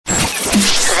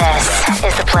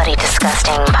the Bloody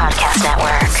Disgusting Podcast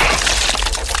Network.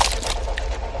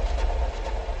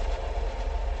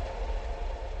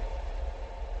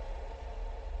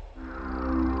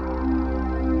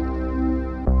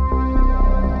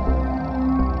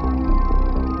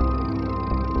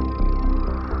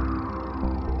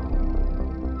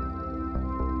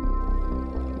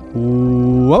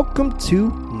 Welcome to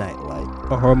Nightlight,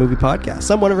 a horror movie podcast.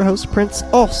 I'm one of your hosts, Prince,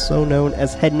 also known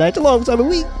as Head Knight. Alongside me,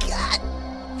 we got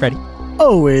Freddy.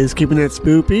 Always keeping it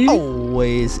spoopy.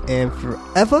 Always and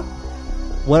forever.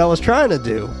 What I was trying to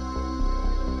do,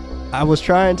 I was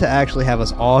trying to actually have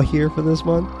us all here for this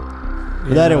one,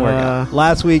 but that didn't work out.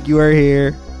 Last week you were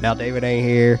here, now David ain't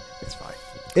here. It's fine.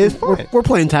 It's fine. We're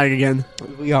playing tag again.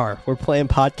 We are. We're playing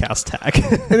podcast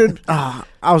tag.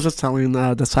 I was just telling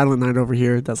the Silent Night over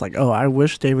here that's like, oh, I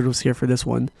wish David was here for this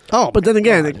one. Oh, but then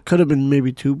again, it could have been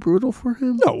maybe too brutal for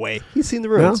him. No way. He's seen the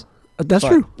ruins. No? That's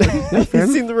true. He's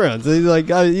seen the ruins. He's like,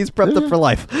 he's prepped up for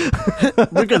life.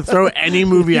 We could throw any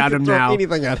movie at him now.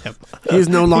 Anything at him. He's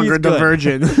no longer the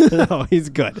virgin. No, he's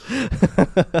good.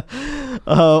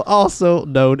 Also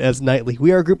known as Nightly,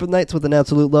 we are a group of knights with an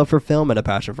absolute love for film and a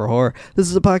passion for horror. This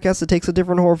is a podcast that takes a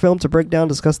different horror film to break down and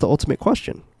discuss the ultimate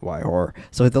question: why horror?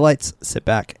 So hit the lights, sit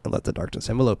back, and let the darkness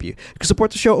envelope you. You can support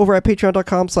the show over at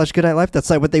patreon.com/goodnightlife. That's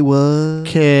not what they would.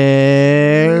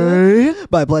 Okay.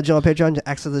 By pledging on Patreon to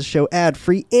access this show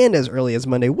ad-free and as early as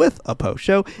Monday with a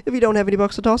post-show. If you don't have any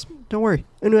bucks to toss, don't worry.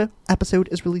 A new episode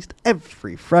is released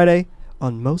every Friday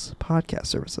on most podcast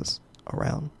services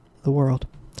around the world.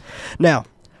 Now,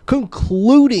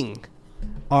 concluding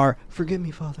our Forgive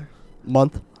Me, Father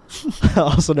month,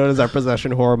 also known as our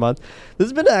Possession Horror Month. This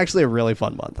has been actually a really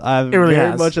fun month. I've very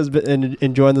much been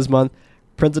enjoying this month.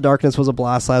 Prince of Darkness was a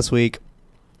blast last week.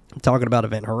 I'm talking about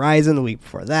Event Horizon the week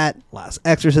before that, Last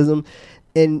Exorcism,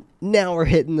 and now we're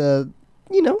hitting the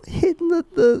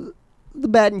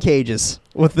batting cages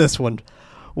with this one.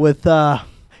 With I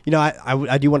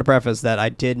do want to preface that I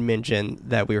did mention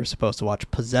that we were supposed to watch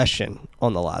Possession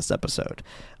on the last episode.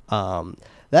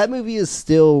 That movie is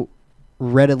still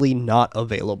readily not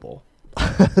available.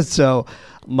 So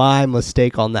my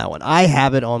mistake on that one. I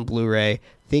have it on Blu-ray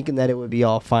thinking that it would be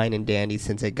all fine and dandy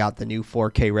since it got the new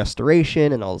 4K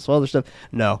restoration and all this other stuff.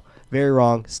 No, very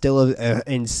wrong. Still an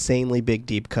insanely big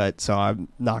deep cut, so I'm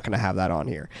not going to have that on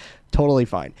here. Totally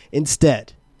fine.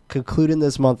 Instead, concluding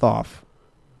this month off,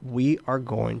 we are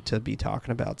going to be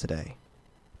talking about today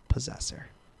Possessor.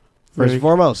 First and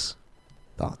foremost,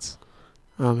 thoughts?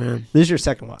 Oh, man. This is your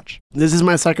second watch. This is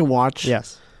my second watch.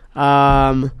 Yes.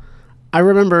 I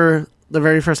remember the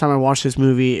very first time I watched this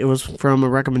movie, it was from a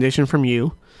recommendation from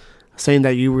you saying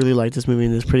that you really liked this movie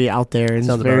and it's pretty out there and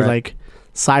it's very like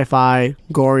sci-fi,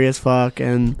 gory as fuck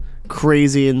and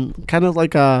crazy and kind of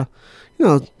like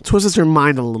twists your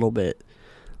mind a little bit.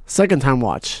 Second time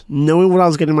watch, knowing what I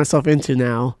was getting myself into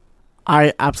now,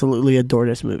 I absolutely adore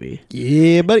this movie.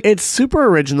 Yeah, but it's super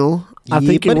original. I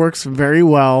think it works very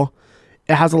well.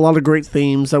 It has a lot of great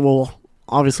themes that we'll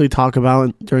obviously talk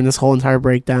about during this whole entire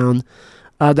breakdown.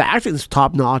 The acting is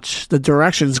top notch. The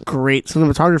direction is great.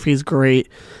 Cinematography is great.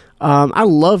 I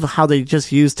love how they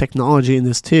just use technology in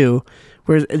this too,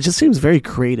 where it just seems very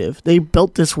creative. They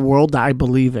built this world that I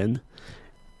believe in.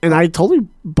 And I totally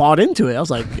bought into it. I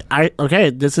was like,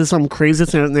 this is some crazy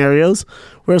scenarios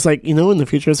where it's like, in the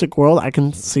futuristic world, I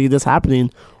can see this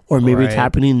happening. Or maybe it's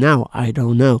happening now. I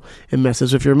don't know. It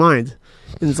messes with your mind.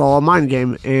 And it's all a mind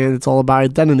game. And it's all about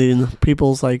identity and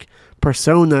people's like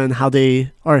persona and how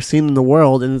they are seen in the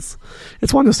world. And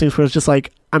it's one of those things where it's just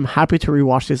like, I'm happy to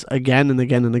rewatch this again and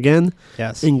again and again.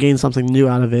 Yes. And gain something new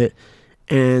out of it.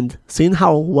 And seeing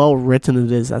how well written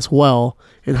it is as well.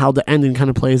 And how the ending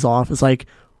kind of plays off. It's like,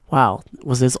 wow,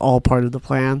 was this all part of the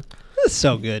plan? It's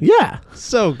so good. Yeah.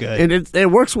 So good. And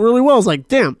it works really well. It's like,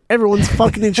 damn, everyone's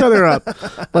fucking each other up.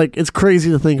 Like, it's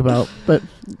crazy to think about. But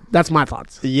that's my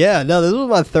thoughts. Yeah, no, this was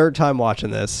my third time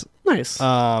watching this. Nice.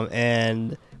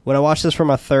 And when I watched this for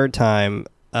my third time,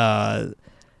 last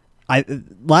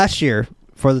year,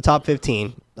 for the top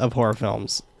 15 of horror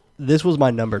films, this was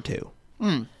my number 2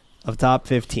 of top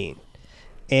 15.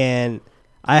 And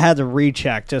I had to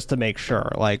recheck just to make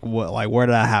sure, where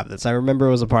did I have this? I remember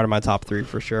it was a part of my top 3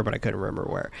 for sure, but I couldn't remember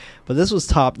where. But this was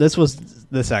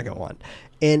the second one.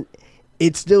 And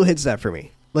it still hits that for me.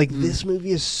 This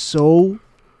movie is so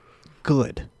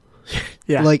good.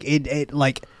 Yeah.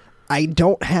 I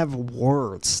don't have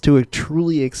words to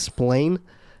truly explain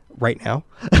right now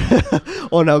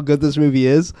on how good this movie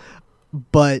is,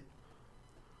 but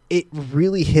it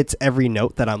really hits every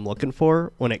note that I'm looking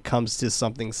for when it comes to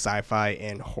something sci-fi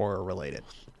and horror related.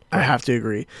 I have to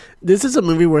agree. This is a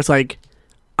movie where it's like,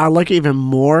 I like it even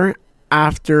more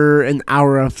after an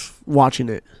hour of watching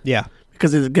it. Yeah.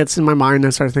 Because it gets in my mind and I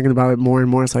start thinking about it more and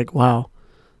more. It's like, wow,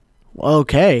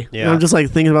 okay. Yeah. And I'm just like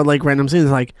thinking about like random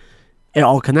scenes. Like it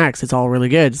all connects. It's all really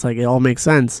good. It's like it all makes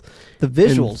sense. The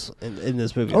visuals in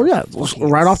this movie. Oh yeah,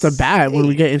 right off the bat when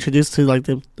we get introduced to like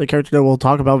the character that we'll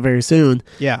talk about very soon.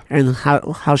 Yeah. And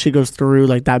how she goes through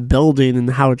like that building and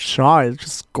how it's shot. It's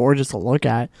just gorgeous to look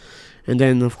at. And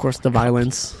then of course the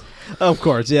violence. Of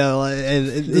course, yeah.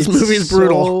 This movie is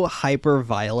brutal. So hyper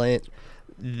violent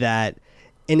that,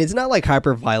 and it's not like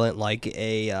hyper violent like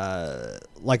a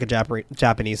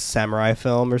Japanese samurai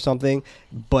film or something,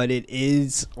 but it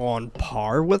is on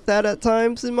par with that at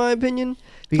times, in my opinion,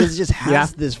 because it just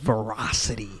has this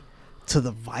veracity to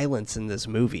the violence in this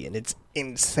movie, and it's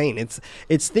insane.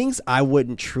 It's things I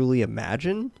wouldn't truly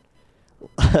imagine,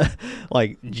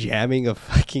 like jamming a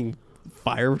fucking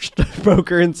fire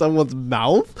smoker in someone's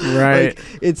mouth, right?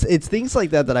 Like, it's things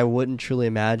like that I wouldn't truly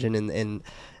imagine, and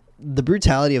the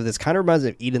brutality of this kind of reminds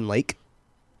me of Eden Lake.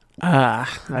 I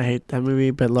hate that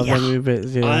movie, but love that movie. But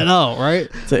yeah. I know, right?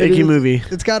 It's an icky movie.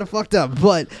 It's kind of fucked up,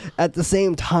 but at the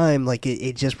same time, like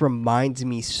it just reminds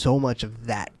me so much of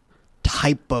that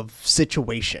type of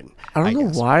situation. I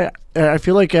don't know why. I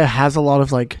feel like it has a lot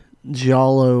of like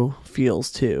Giallo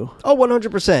feels too. Oh,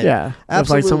 100%. Yeah,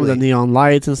 absolutely. Like some of the neon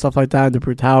lights and stuff like that, the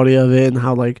brutality of it, and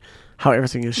how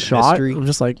everything is shot. Mystery. I'm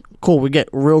just like, cool. We get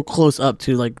real close up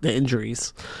to like the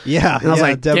injuries. Yeah, and I was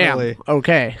like, definitely. Damn,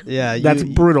 okay. Yeah, that's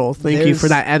brutal. Thank you for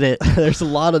that edit. There's a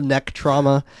lot of neck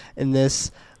trauma in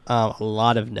this. A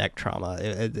lot of neck trauma.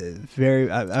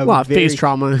 A lot of face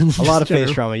trauma. A lot of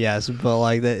face trauma, yes. But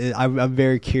like, I'm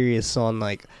very curious on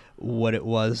like what it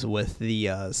was with the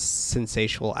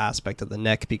sensational aspect of the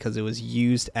neck, because it was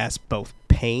used as both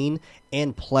pain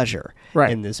and pleasure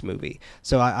in this movie.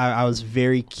 So I was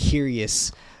very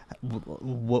curious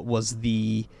what was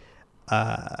the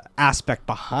aspect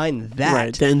behind that.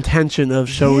 Right, the intention of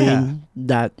showing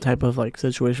that type of like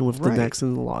situation with the necks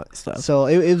and a lot of stuff. So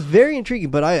it was very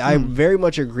intriguing, but I very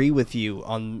much agree with you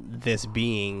on this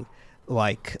being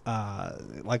like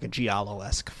a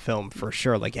Giallo-esque film for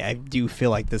sure. Like I do feel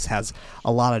like this has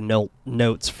a lot of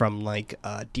notes from like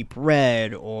Deep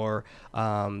Red or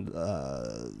I'm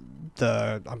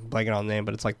blanking on the name,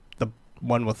 but it's like the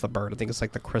one with the bird. I think it's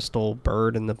like the crystal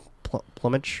bird and the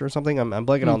plumage or something. I'm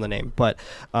blanking on the name, but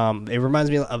it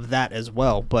reminds me of that as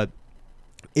well. But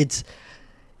it's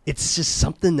just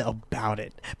something about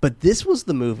it. But this was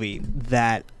the movie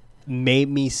that made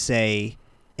me say,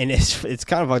 and it's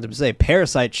kind of hard to say,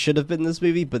 Parasite should have been this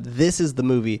movie, but this is the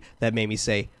movie that made me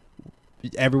say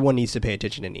everyone needs to pay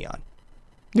attention to Neon.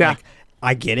 Yeah. Like,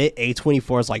 I get it.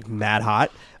 A24 is like mad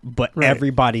hot, but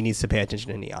everybody needs to pay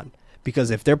attention to Neon.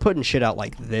 Because if they're putting shit out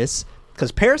like this,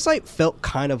 because Parasite felt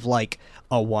kind of like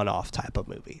a one-off type of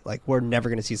movie. Like, we're never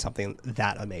going to see something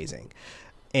that amazing.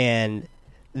 And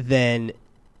then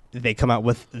they come out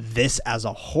with this as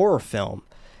a horror film.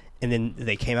 And then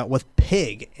they came out with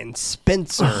Pig and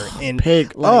Spencer and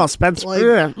Pig. Like, Spencer.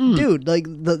 Like, dude, like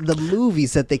the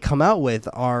movies that they come out with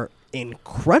are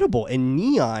incredible. And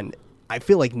Neon, I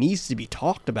feel like, needs to be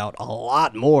talked about a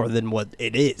lot more than what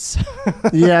it is.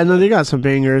 Yeah, no, they got some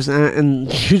bangers.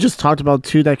 And you just talked about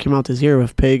two that came out this year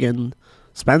with Pig and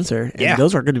Spencer. And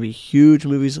those are going to be huge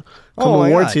movies come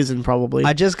award season, probably.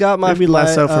 I just got my... Maybe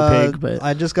less so for Pig, but...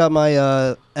 I just got my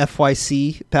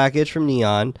FYC package from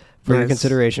Neon for your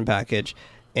consideration package.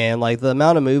 And, like, the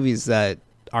amount of movies that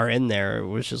are in there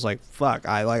was just like, fuck.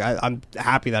 I'm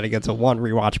happy that I get to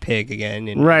rewatch Pig again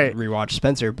and rewatch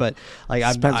Spencer. But, like,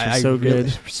 Spencer's so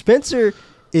good. Spencer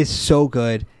is so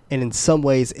good. And in some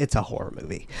ways, it's a horror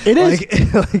movie. It is.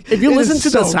 If you listen to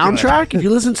the soundtrack, if you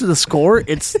listen to the score,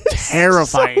 it's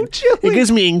terrifying. It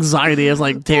gives me anxiety. It's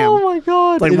like, damn. Oh my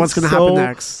god! Like, what's going to happen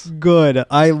next? Good.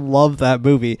 I love that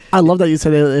movie. I love that you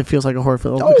said it feels like a horror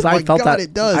film. Because I felt that.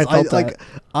 It does. I felt that. Like,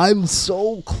 I'm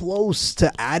so close to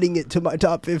adding it to my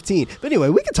top 15. But anyway,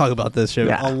 we can talk about this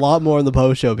show a lot more in the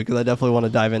post show, because I definitely want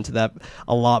to dive into that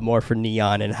a lot more for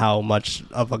Neon and how much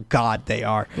of a god they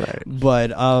are. Right.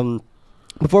 But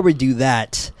before we do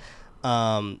that,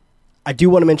 I do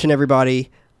want to mention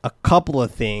everybody a couple of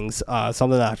things.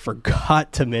 Something that I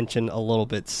forgot to mention a little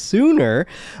bit sooner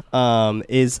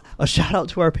is a shout out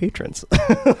to our patrons.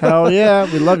 Hell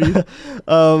yeah, we love you.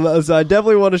 So I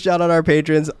definitely want to shout out our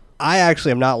patrons. I actually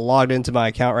am not logged into my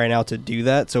account right now to do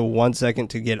that, so 1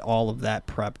 second to get all of that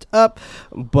prepped up.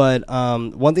 But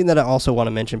one thing that I also want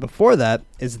to mention before that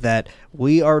is that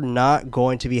we are not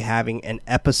going to be having an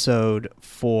episode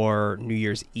for New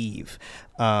Year's Eve.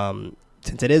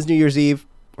 Since it is New Year's Eve,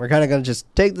 we're kind of going to just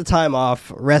take the time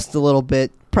off, rest a little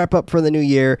bit, prep up for the new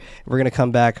year. We're going to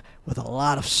come back with a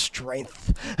lot of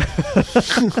strength.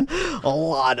 A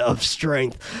lot of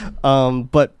strength.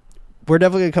 But we're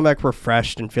definitely going to come back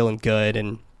refreshed and feeling good,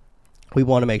 and we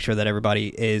want to make sure that everybody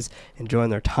is enjoying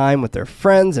their time with their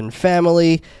friends and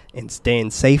family and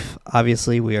staying safe.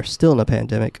 Obviously, we are still in a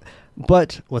pandemic.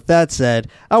 But with that said,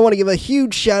 I want to give a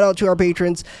huge shout out to our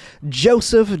patrons: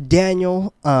 Joseph,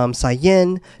 Daniel,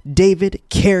 Cyan, David,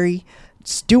 Carrie,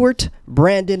 Stuart,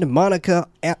 Brandon, Monica,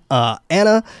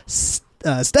 Anna,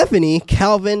 Stephanie,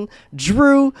 Calvin,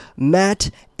 Drew,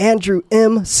 Matt, Andrew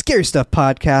M, Scary Stuff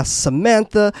Podcast,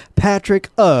 Samantha, Patrick,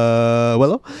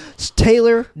 Willow,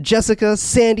 Taylor, Jessica,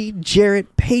 Sandy,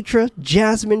 Jarrett, Petra,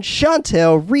 Jasmine,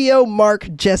 Chantel, Rio, Mark,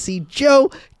 Jesse,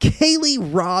 Joe, Kaylee,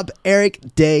 Rob,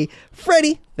 Eric, Day,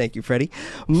 Freddie. Thank you, Freddie.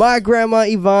 My grandma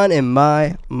Yvonne and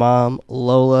my mom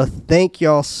Lola. Thank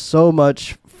y'all so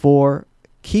much for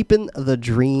keeping the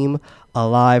dream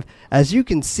alive. As you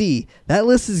can see, that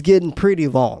list is getting pretty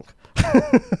long.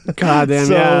 God damn,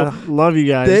 so, yeah. Love you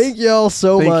guys. Thank y'all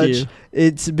so much. You.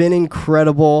 It's been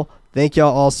incredible. Thank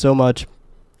y'all all so much.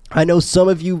 I know some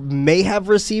of you may have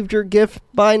received your gift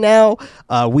by now.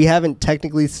 We haven't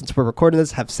technically, since we're recording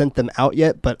this, have sent them out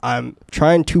yet, but I'm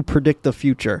trying to predict the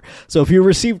future. So if you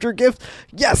received your gift,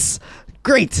 yes,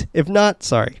 great. If not,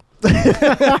 sorry.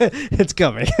 It's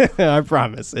coming. I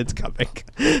promise it's coming.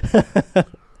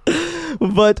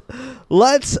 But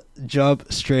let's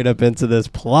jump straight up into this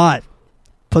plot.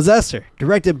 Possessor,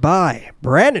 directed by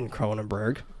Brandon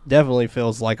Cronenberg. Definitely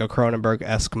feels like a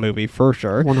Cronenberg-esque movie for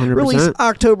sure. 100%. Released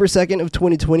October 2nd of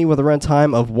 2020 with a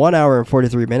runtime of 1 hour and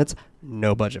 43 minutes.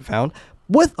 No budget found.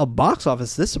 With a box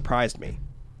office, this surprised me.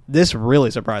 This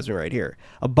really surprised me right here.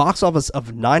 A box office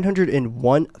of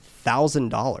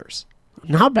 $901,000.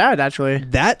 Not bad, actually.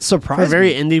 That surprised me. For a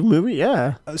very me. indie movie,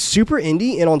 yeah. Super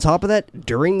indie, and on top of that,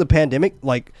 during the pandemic,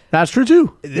 like... That's true,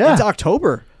 too. Yeah. It's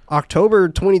October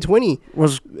 2020.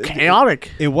 Was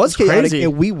chaotic. It was chaotic, crazy.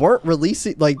 And we weren't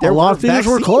releasing... Like, there a lot of theaters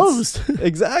were closed.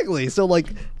 Exactly. So, like,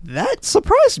 that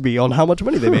surprised me on how much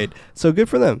money they made. So, good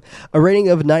for them. A rating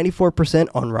of 94%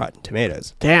 on Rotten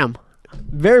Tomatoes. Damn.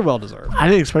 Very well deserved. I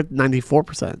didn't expect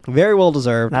 94%. Very well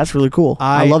deserved. That's really cool.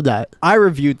 I love that. I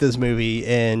reviewed this movie,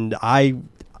 and I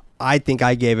think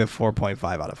I gave it 4.5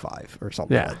 out of 5 or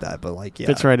something like that. But like, yeah,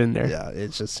 fits right in there. Yeah,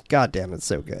 it's just, goddamn, it's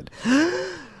so good.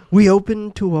 We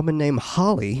open to a woman named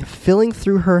Holly filling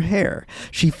through her hair.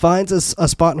 She finds a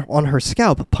spot on her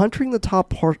scalp, puncturing the top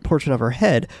portion of her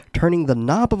head, turning the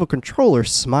knob of a controller,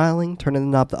 smiling,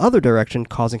 turning the knob the other direction,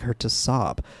 causing her to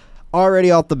sob. Already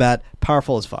off the bat,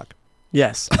 powerful as fuck.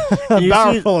 Yes.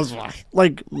 Powerful as fuck.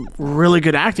 Like, really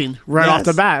good acting right off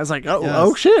the bat. It's like,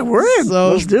 oh shit, we're in.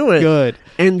 So let's do it. Good.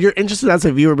 And you're interested as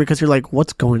a viewer because you're like,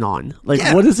 what's going on? Like,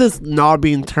 what is this knob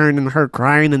being turned and her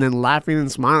crying and then laughing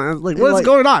and smiling? Like, what is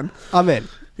going on? I'm in.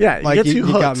 Yeah, like you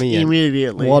got me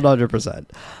immediately. 100%.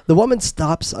 The woman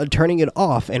stops, turning it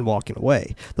off and walking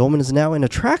away. The woman is now in a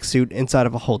tracksuit inside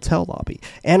of a hotel lobby,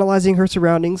 analyzing her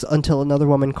surroundings until another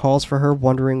woman calls for her,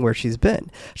 wondering where she's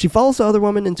been. She follows the other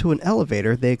woman into an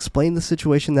elevator. They explain the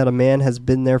situation, that a man has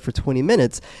been there for 20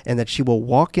 minutes and that she will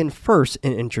walk in first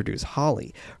and introduce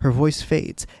Holly. Her voice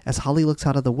fades as Holly looks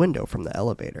out of the window from the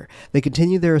elevator. They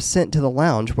continue their ascent to the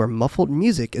lounge where muffled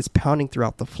music is pounding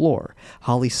throughout the floor.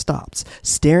 Holly stops,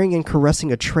 staring and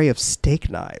caressing a tray of steak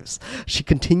knives. She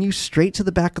continues straight to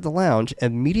the back of the lounge,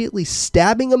 immediately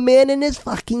stabbing a man in his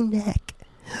fucking neck.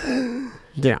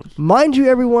 Damn. Mind you,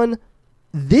 everyone,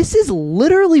 this is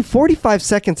literally 45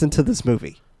 seconds into this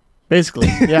movie. Basically,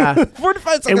 yeah.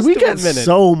 45 seconds and we to get 1 minute.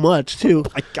 so much, too.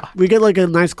 Oh my God. We get like a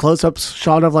nice close-up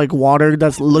shot of like water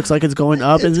that looks like it's going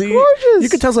up. It's and gorgeous. You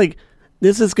can tell it's like,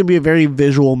 this is going to be a very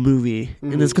visual movie,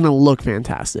 and it's going to look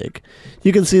fantastic.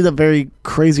 You can see the very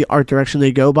crazy art direction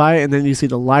they go by, and then you see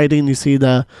the lighting, you see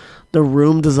the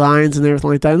room designs and everything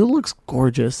like that, and it looks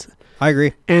gorgeous. I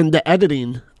agree. And the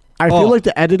editing. I feel like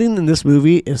the editing in this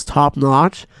movie is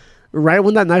top-notch. Right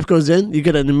when that knife goes in, you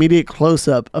get an immediate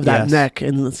close-up of that neck,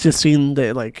 and it's just seeing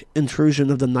the like intrusion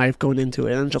of the knife going into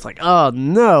it, and it's just like, oh,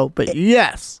 no, but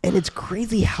yes. And it's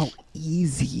crazy how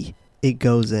easy it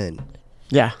goes in.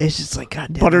 Yeah. It's just like,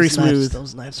 goddamn. Buttery smooth.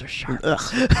 Those knives are sharp.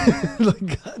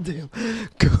 Like, goddamn.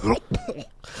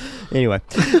 Anyway,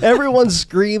 everyone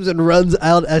screams and runs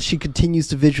out as she continues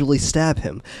to visually stab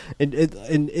him. And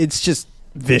it's just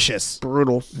vicious.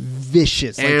 Brutal.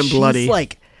 Vicious. And bloody. She's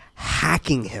like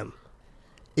hacking him.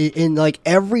 And like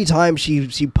every time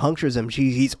she punctures him,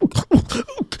 he's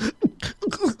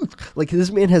like,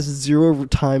 this man has zero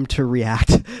time to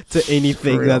react to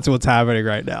anything that's what's happening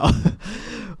right now.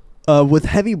 With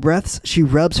heavy breaths, she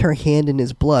rubs her hand in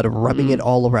his blood, rubbing it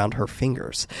all around her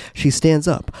fingers. She stands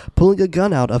up, pulling a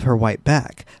gun out of her white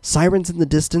bag. Sirens in the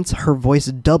distance, her voice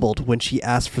doubled when she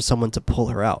asked for someone to pull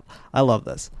her out. I love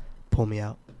this. Pull me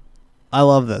out. I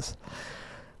love this.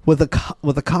 With the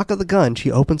cock of the gun, she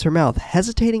opens her mouth,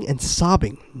 hesitating and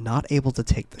sobbing, not able to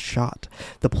take the shot.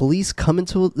 The police come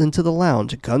into the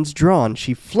lounge, guns drawn.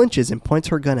 She flinches and points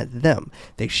her gun at them.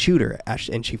 They shoot her,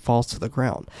 and she falls to the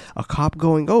ground. A cop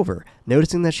going over,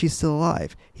 noticing that she's still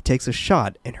alive, he takes a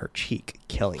shot in her cheek,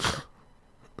 killing her.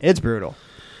 It's brutal.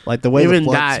 Like the way the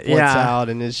blood splits out,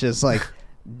 and it's just like,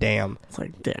 damn. It's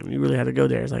like, damn, you really had to go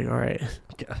there. It's like, all right.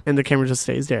 And the camera just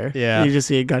stays there. Yeah. And you just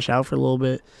see it gush out for a little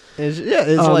bit. It's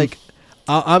like,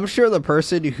 I'm sure the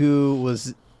person who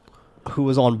was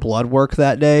on blood work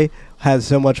that day had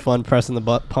so much fun pressing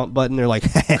the pump button. They're like,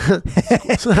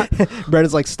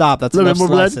 Brandon's like, stop. That's enough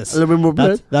slices. A little bit more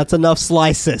blood. That's enough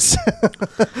slices.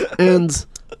 And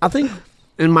I think,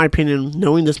 in my opinion,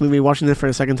 knowing this movie, watching it for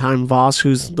a second time, Voss,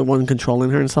 who's the one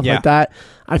controlling her and stuff like that,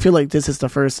 I feel like this is the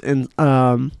first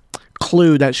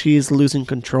clue that she's losing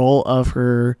control of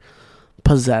her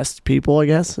possessed people, I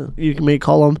guess you may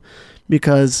call them,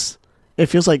 because it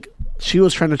feels like she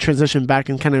was trying to transition back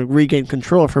and kind of regain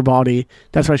control of her body.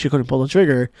 That's why she couldn't pull the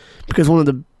trigger, because one of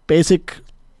the basic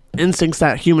instincts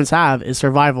that humans have is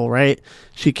survival, right?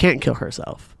 She can't kill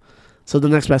herself. So the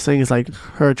next best thing is like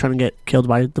her trying to get killed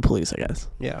by the police, I guess.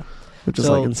 Yeah. Which is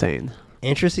like insane.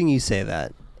 Interesting you say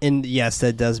that. And yes,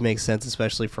 that does make sense,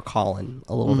 especially for Colin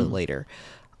a little bit later.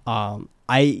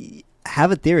 I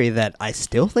have a theory that I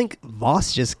still think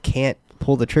Voss just can't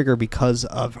pull the trigger because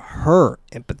of her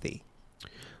empathy.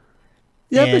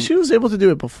 Yeah, but she was able to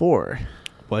do it before.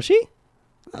 Was she?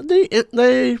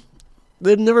 They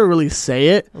never really say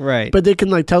it, right? But they can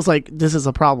like tell us like this is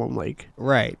a problem, like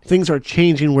right. Things are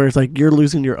changing where it's like you're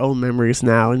losing your own memories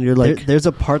now, and you're like, there's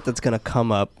a part that's gonna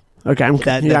come up. Okay,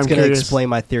 that's gonna explain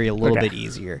my theory a little bit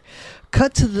easier.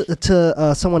 Cut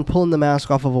to someone pulling the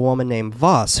mask off of a woman named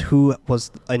Voss, who was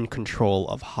in control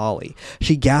of Holly.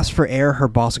 She gasps for air. Her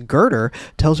boss, Gerder,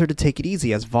 tells her to take it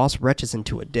easy as Voss retches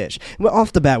into a dish. Well,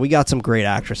 off the bat, we got some great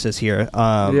actresses here.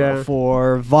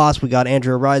 For Voss, we got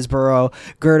Andrea Riseborough.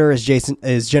 Gerder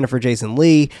is Jennifer Jason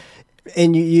Leigh.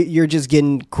 And you're just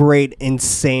getting great,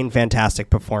 insane, fantastic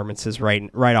performances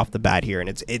right off the bat here, and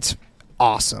it's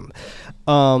awesome.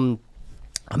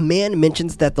 A man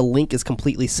mentions that the link is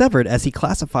completely severed as he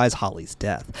classifies Holly's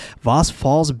death. Voss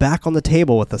falls back on the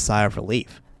table with a sigh of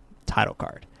relief. Title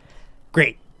card.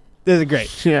 Great. This is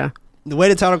great. Yeah. The way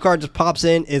the title card just pops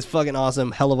in is fucking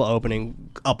awesome. Hell of an opening.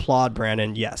 Applaud,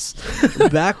 Brandon. Yes.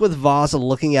 Back with Voss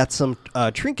looking at some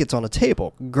trinkets on a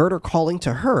table. Gerder calling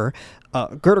to her,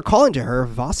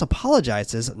 Voss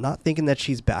apologizes, not thinking that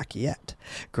she's back yet.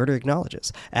 Gerder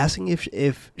acknowledges, asking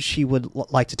if she would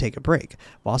like to take a break.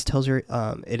 Voss tells her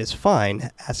it is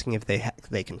fine, asking if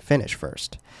they can finish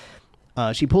first.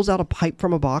 She pulls out a pipe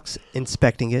from a box,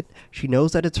 inspecting it. She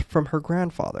knows that it's from her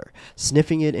grandfather,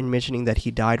 sniffing it and mentioning that he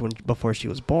died before she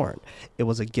was born. It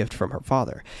was a gift from her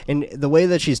father. And the way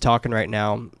that she's talking right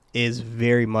now is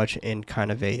very much in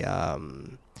kind of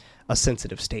a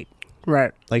sensitive state.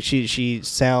 Right. Like she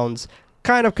sounds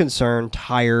kind of concerned,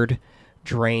 tired,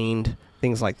 drained,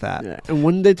 things like that. Yeah. And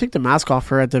when they take the mask off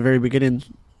her at the very beginning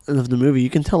of the movie,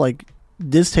 you can tell like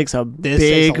this takes a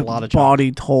big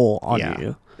body toll on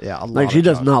you. Yeah, like she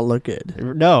does not look good.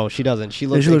 No, she doesn't. She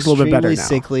looks a little bit better now.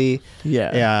 Sickly.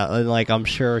 Yeah, and like I'm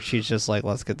sure she's just like,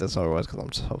 let's get this over with because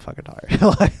I'm so fucking tired.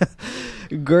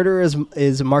 Gerder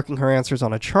is marking her answers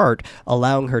on a chart,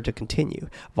 allowing her to continue.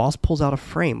 Voss pulls out a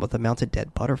frame with a mounted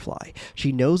dead butterfly.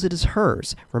 She knows it is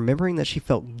hers, remembering that she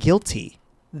felt guilty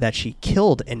that she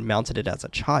killed and mounted it as a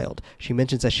child. She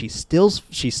mentions that she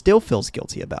still feels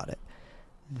guilty about it.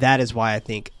 That is why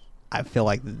I feel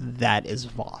like that is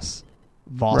Voss.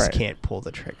 Voss can't pull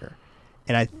the trigger.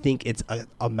 And I think it's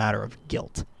a matter of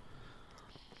guilt.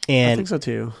 And I think so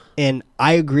too. And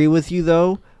I agree with you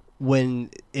though, when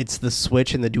it's the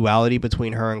switch and the duality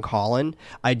between her and Colin.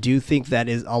 I do think that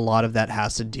is a lot of that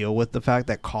has to deal with the fact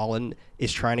that Colin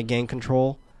is trying to gain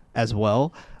control as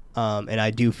well. And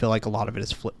I do feel like a lot of it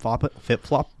is flip-flopping.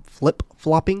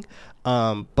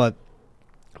 But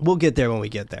we'll get there when we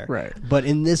get there. Right. But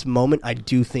in this moment, I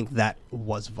do think that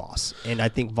was Voss. And I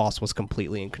think Voss was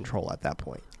completely in control at that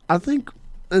point. I think,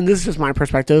 and this is just my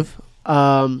perspective,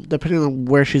 depending on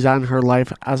where she's at in her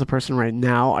life as a person right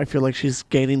now, I feel like she's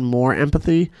gaining more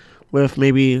empathy with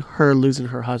maybe her losing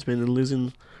her husband and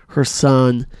losing her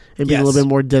son and being a little bit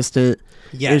more distant.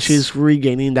 Yes. And she's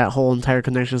regaining that whole entire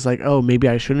connection. It's like, oh, maybe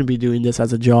I shouldn't be doing this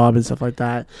as a job and stuff like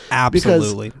that.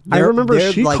 Absolutely. I remember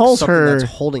she like calls her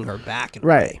that's holding her back in a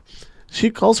right. way. She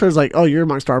calls her as like, oh, you're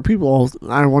amongst our people.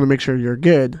 I want to make sure you're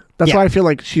good. That's why I feel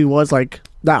like she was like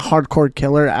that hardcore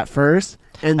killer at first,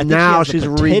 and now she's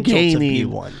regaining. To be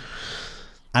one.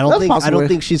 I don't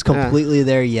think she's completely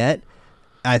there yet.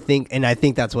 I think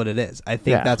that's what it is. I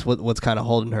think that's what's kind of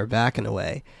holding her back in a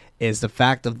way, is the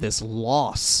fact of this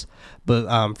loss,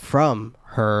 but from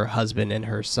her husband and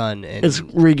her son, and it's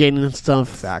regaining stuff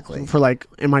exactly for like,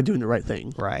 am I doing the right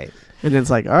thing? Right. And then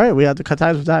it's like, all right, we have to cut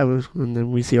ties with that, and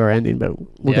then we see our ending, but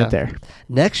we'll get there.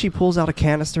 Next, she pulls out a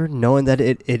canister, knowing that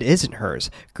it isn't hers.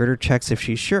 Girder checks if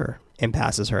she's sure and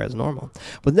passes her as normal.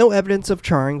 With no evidence of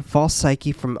charring, false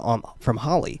psyche from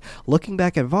Holly. Looking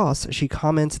back at Voss, she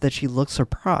comments that she looks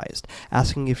surprised,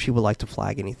 asking if she would like to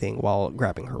flag anything while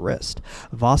grabbing her wrist.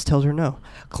 Voss tells her no,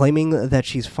 claiming that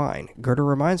she's fine. Girder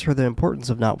reminds her the importance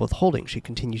of not withholding. She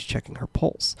continues checking her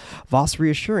pulse. Voss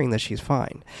reassuring that she's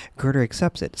fine. Girder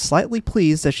accepts it, slightly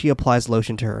pleased as she applies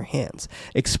lotion to her hands,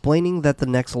 explaining that the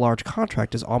next large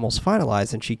contract is almost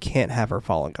finalized and she can't have her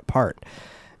falling apart.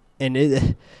 And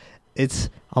it's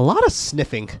a lot of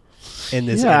sniffing in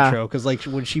this intro, because like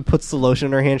when she puts the lotion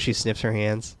in her hand, she sniffs her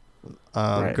hands.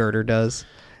 Girder does.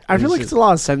 I feel like it's a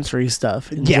lot of sensory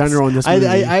stuff in general in this movie.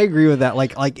 I agree with that.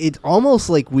 Like it's almost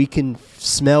like we can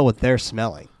smell what they're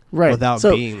smelling, without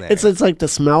being there. It's like the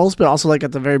smells, but also like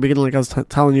at the very beginning, like I was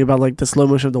telling you about, like the slow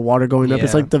motion of the water going up.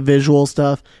 It's like the visual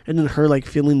stuff, and then her like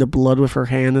feeling the blood with her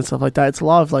hand and stuff like that. It's a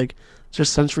lot of like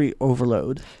just sensory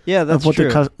overload. Yeah, that's what true.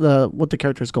 What the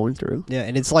character is going through. Yeah,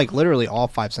 and it's like literally all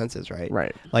five senses, right?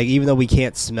 Right. Like even though we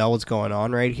can't smell what's going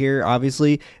on right here,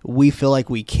 obviously we feel like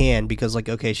we can, because like,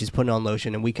 okay, she's putting on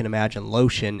lotion, and we can imagine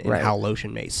lotion and how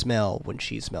lotion may smell when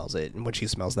she smells it, and when she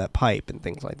smells that pipe and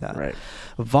things like that. Right.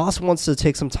 Voss wants to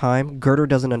take some time. Girder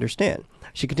doesn't understand.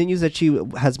 She continues that she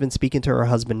has been speaking to her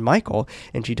husband Michael,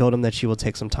 and she told him that she will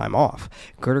take some time off.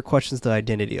 Girder questions the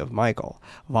identity of Michael.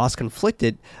 Voss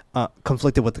conflicted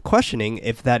with the questioning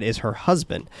if that is her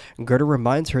husband. Girder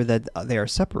reminds her that they are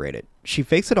separated. She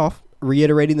fakes it off,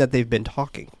 reiterating that they've been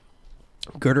talking.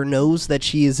 Girder knows that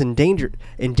she is in danger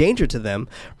to them,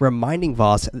 reminding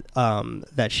Voss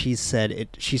that she said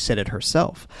it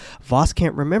herself. Voss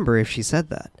can't remember if she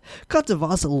said that. Cut to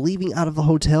Voss leaving out of the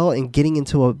hotel and getting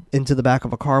into the back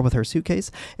of a car with her suitcase.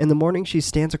 In the morning, she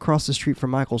stands across the street from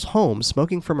Michael's home,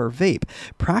 smoking from her vape,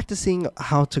 practicing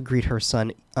how to greet her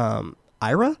son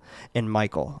Ira and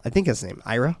Michael. I think his name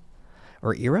Ira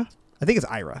or Ira. I think it's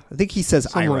Ira. I think he says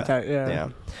Something Ira. like that, yeah.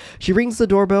 She rings the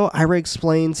doorbell. Ira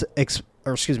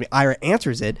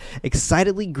answers it,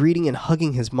 excitedly greeting and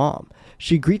hugging his mom.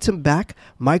 She greets him back,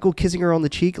 Michael kissing her on the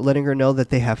cheek, letting her know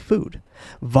that they have food.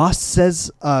 Voss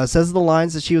says the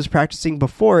lines that she was practicing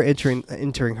before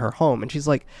entering her home, and she's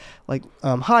like,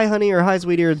 hi, honey, or hi,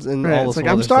 sweetie, and all this. Like,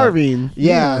 I'm starving. Stuff.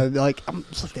 Yeah, like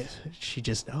she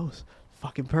just knows.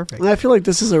 Fucking perfect. And I feel like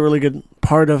this is a really good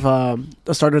part of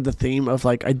the start of the theme of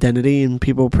like identity and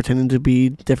people pretending to be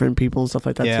different people and stuff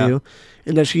like that too,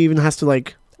 and that she even has to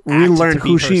like relearn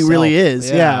who she really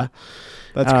is. Yeah.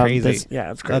 That's crazy. It's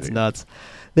crazy. That's nuts.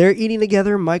 They're eating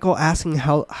together. Michael asking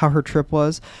how her trip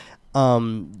was.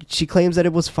 She claims that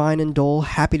it was fine and dull.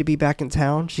 Happy to be back in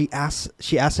town. She asks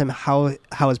him how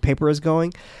his paper is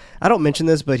going. I don't mention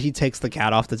this, but he takes the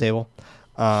cat off the table.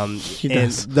 He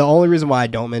does. And the only reason why I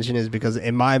don't mention it is because,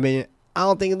 in my opinion, I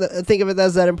don't think of it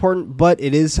as that important, but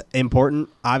it is important,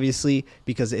 obviously,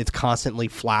 because it's constantly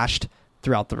flashed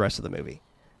throughout the rest of the movie.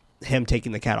 Him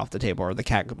taking the cat off the table, or the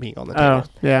cat being on the table.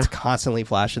 Yeah. It's constantly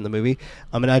flashed in the movie.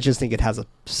 And I just think it has a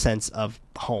sense of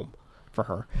home for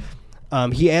her.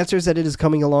 He answers that it is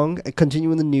coming along,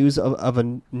 continuing the news of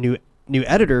a new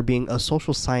editor being a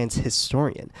social science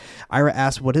historian. Ira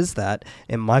asks, what is that?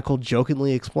 And Michael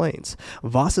jokingly explains.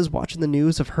 Voss is watching the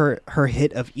news of her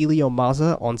hit of Elio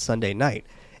Mazza on Sunday night.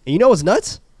 And you know what's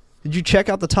nuts? Did you check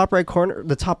out the top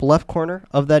left corner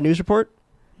of that news report?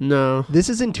 No. This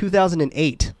is in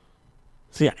 2008.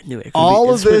 So yeah, I knew it.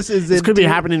 This could be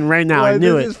happening right now. I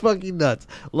knew it. This is fucking nuts.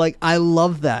 Like, I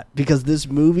love that, because this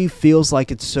movie feels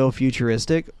like it's so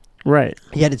futuristic. Right.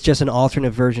 Yet it's just an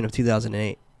alternate version of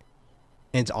 2008.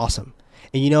 And it's awesome.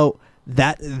 And you know,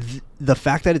 the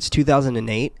fact that it's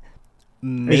 2008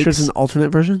 makes... Are you sure it's an alternate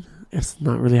version? It's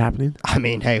not really happening. I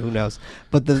mean, hey, who knows?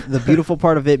 But the beautiful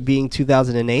part of it being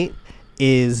 2008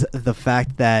 is the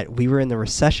fact that we were in the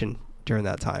recession during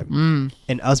that time.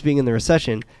 And us being in the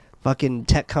recession, fucking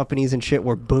tech companies and shit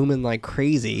were booming like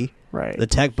crazy. Right. The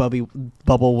tech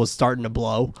bubble was starting to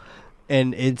blow.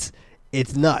 And it's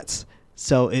nuts.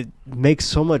 So it makes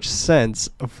so much sense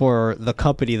for the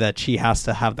company that she has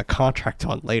to have the contract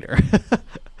on later.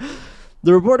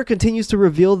 The reporter continues to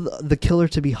reveal the killer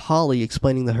to be Holly,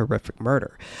 explaining the horrific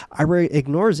murder. Ira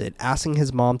ignores it, asking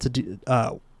his mom to do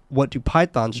what do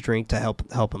pythons drink to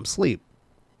help him sleep.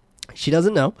 She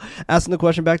doesn't know. Asking the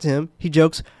question back to him, he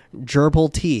jokes,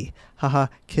 gerbil tea. Haha,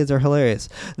 kids are hilarious.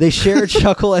 They share a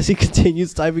chuckle as he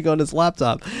continues typing on his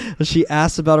laptop. She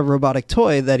asks about a robotic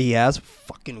toy that he has.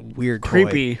 Fucking weird toy.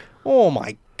 Creepy. Oh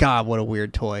my god, what a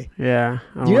weird toy. Yeah.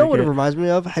 Do you know what it reminds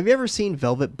me of? Have you ever seen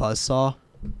Velvet Buzzsaw?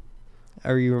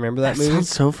 Or you remember that movie? Sounds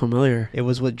so familiar. It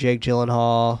was with Jake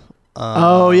Gyllenhaal.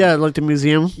 Oh yeah, like the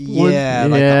museum one? Yeah,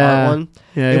 like the art one.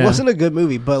 Yeah, it wasn't a good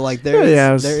movie, but like there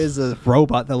is a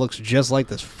robot that looks just like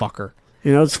this fucker.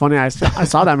 You know, it's funny. I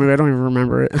saw that movie. I don't even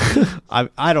remember it.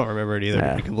 I don't remember it either.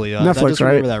 Yeah. To be completely honest, Netflix, I just right?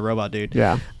 remember that robot dude.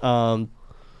 Yeah.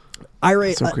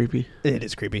 Ira, so creepy. It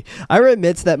is creepy. Ira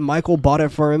admits that Michael bought it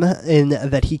for him and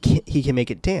that he can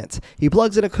make it dance. He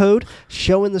plugs in a code,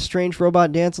 showing the strange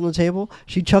robot dance on the table.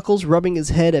 She chuckles, rubbing his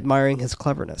head, admiring his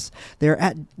cleverness. They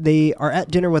are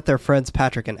at dinner with their friends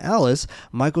Patrick and Alice.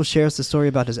 Michael shares the story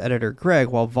about his editor Greg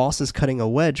while Voss is cutting a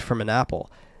wedge from an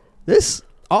apple. This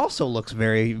also looks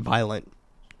very violent,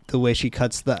 the way she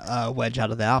cuts the wedge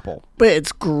out of the apple. But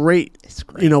it's great. It's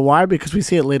great. You know why? Because we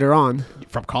see it later on.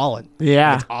 From Colin.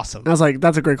 Yeah. It's awesome. I was like,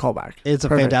 that's a great callback. It's a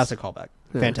Perfect. fantastic callback.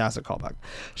 Yeah. Fantastic callback.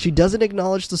 She doesn't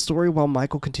acknowledge the story while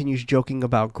Michael continues joking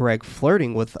about Greg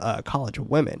flirting with college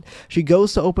women. She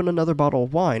goes to open another bottle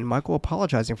of wine, Michael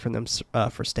apologizing for them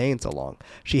for staying so long.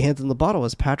 She hands him the bottle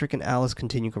as Patrick and Alice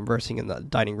continue conversing in the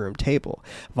dining room table.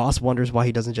 Voss wonders why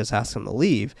he doesn't just ask him to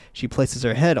leave. She places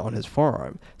her head on his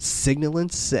forearm, signaling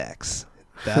sex.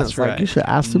 That's right. Like, you should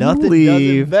ask him Nothing to leave.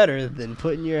 does it better than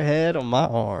putting your head on my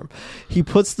arm. He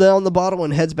puts down the bottle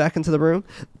and heads back into the room.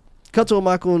 Cut to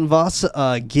Michael and Voss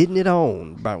getting it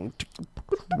on.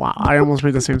 Wow, I almost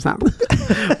made the same sound. Boom,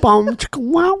 chicka,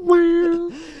 wow,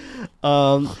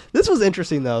 wow. This was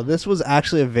interesting, though. This was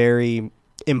actually a very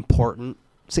important...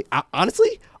 See,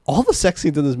 honestly, all the sex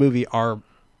scenes in this movie are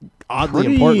oddly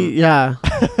important. Yeah.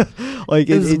 Like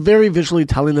it's very visually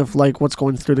telling of like what's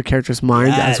going through the character's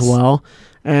mind as well.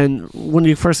 And when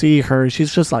you first see her,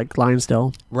 she's just like lying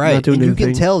still, right? Not doing and you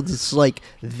anything. can tell it's like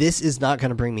this is not going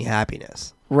to bring me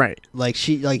happiness, right? Like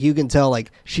you can tell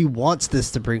like she wants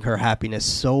this to bring her happiness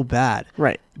so bad,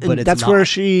 right? But and that's not. Where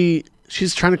she's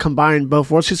trying to combine both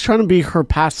worlds. She's trying to be her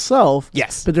past self,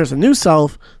 yes, but there's a new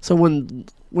self. So when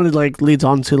it like leads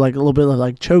on to like a little bit of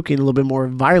like choking, a little bit more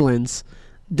violence,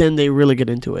 then they really get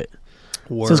into it.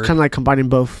 Word. So it's kind of like combining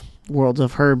both worlds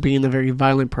of her being a very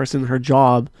violent person in her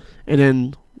job, and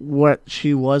then what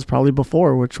she was probably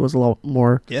before, which was a lot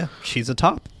more. Yeah, she's a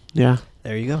top. Yeah.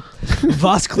 There you go.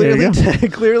 Voss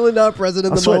clearly not present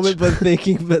in the moment, but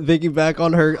thinking back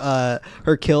on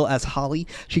her kill as Holly,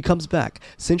 she comes back,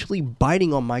 essentially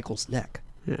biting on Michael's neck.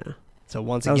 Yeah. So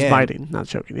once that again, was biting, not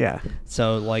choking. Yeah.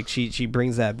 So like she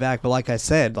brings that back, but like I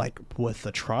said, like with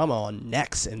the trauma on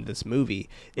necks in this movie,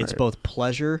 it's both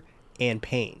pleasure and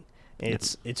pain, and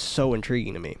it's so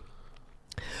intriguing to me.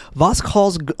 Voss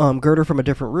calls Gerder from a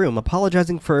different room,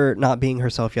 apologizing for not being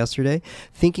herself yesterday,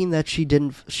 thinking that she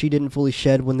didn't fully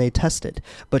shed when they tested,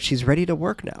 but she's ready to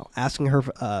work now, asking her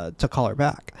to call her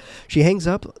back. She hangs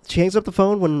up the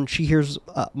phone when she hears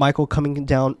Michael coming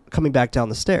back down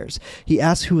the stairs. He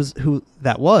asks who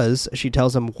that was. She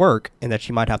tells him work and that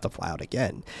she might have to fly out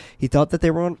again. He thought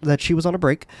that she was on a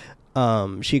break.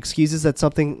 She excuses that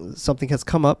something has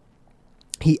come up.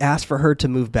 He asks for her to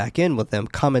move back in with him,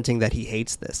 commenting that he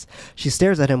hates this. She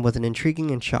stares at him with an intriguing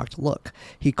and shocked look.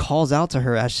 He calls out to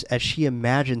her as she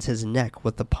imagines his neck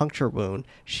with the puncture wound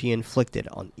she inflicted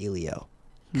on Elio.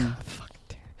 God, fucking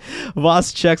damn.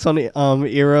 Voss checks on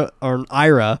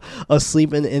Ira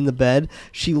asleep in the bed.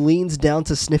 She leans down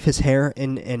to sniff his hair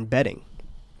in bedding.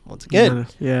 Once again,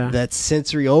 that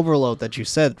sensory overload that you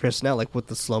said just now, like with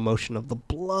the slow motion of the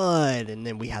blood, and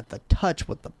then we had the touch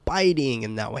with the biting,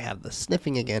 and now we have the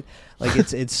sniffing again. Like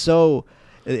it's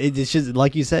just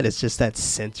like you said, it's just that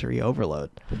sensory overload.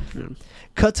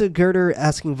 Cut to Gerder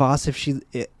asking Voss if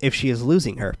she is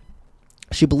losing her.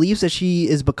 She believes that she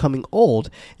is becoming old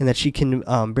and that she can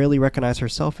barely recognize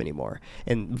herself anymore.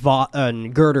 And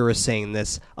Gerder is saying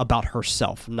this about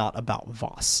herself, not about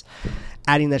Voss,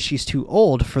 adding that she's too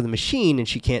old for the machine and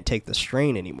she can't take the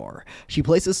strain anymore. She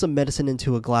places some medicine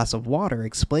into a glass of water,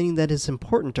 explaining that it's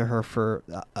important to her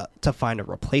to find a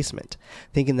replacement,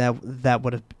 thinking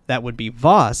that would be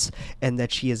Voss and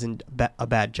that she isn't a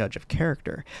bad judge of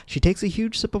character. She takes a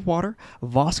huge sip of water,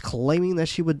 Voss claiming that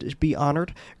she would be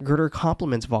honored. Gerder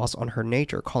compliments Voss on her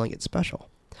nature, calling it special.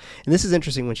 And this is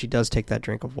interesting when she does take that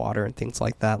drink of water and things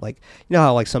like that. Like, you know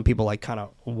how like some people like kind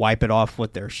of wipe it off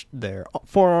with their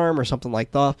forearm or something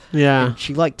like that. Yeah. And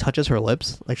she like touches her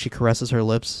lips, like she caresses her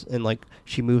lips, and like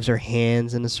she moves her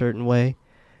hands in a certain way.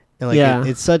 And like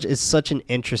it's such an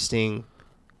interesting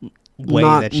way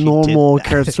not that she normal did that.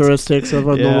 characteristics of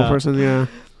a normal person. Yeah.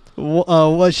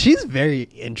 Well, she's very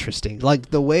interesting.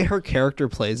 Like the way her character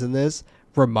plays in this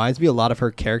reminds me a lot of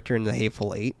her character in The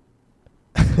Hateful Eight.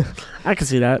 I can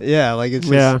see that. Yeah, like it's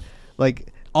just like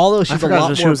although she's a lot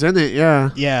more, she was in it.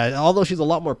 Yeah, although she's a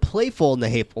lot more playful in The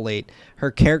Hateful Eight,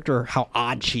 her character, how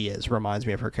odd she is, reminds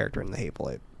me of her character in The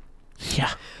Hateful Eight.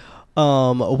 Yeah.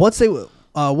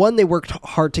 One, they worked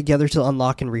hard together to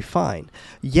unlock and refine.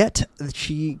 Yet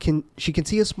she can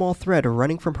see a small thread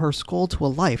running from her skull to a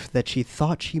life that she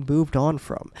thought she moved on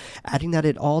from, adding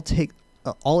that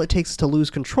all it takes to lose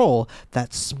control,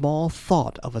 that small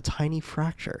thought of a tiny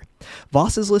fracture.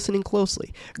 Voss is listening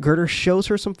closely. Girder shows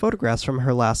her some photographs from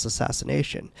her last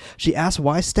assassination. She asks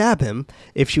why stab him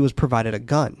if she was provided a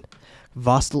gun.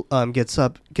 Voss gets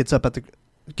up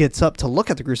to look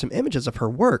at the gruesome images of her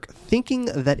work, thinking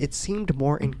that it seemed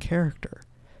more in character.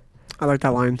 I like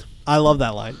that line. I love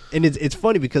that line. And it's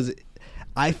funny because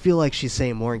I feel like she's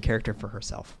saying more in character for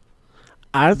herself.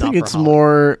 I think it's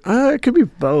more... it could be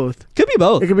both. Could be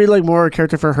both. It could be like more a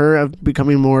character for her of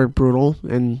becoming more brutal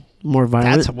and more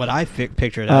violent. That's what I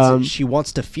pictured as. She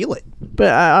wants to feel it. But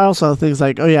I also think it's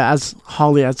like, oh yeah, as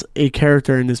Holly, as a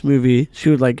character in this movie, she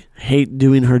would like hate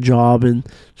doing her job, and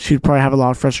she'd probably have a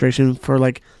lot of frustration for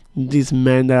like these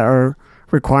men that are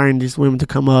requiring these women to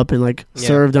come up and like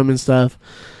serve them and stuff.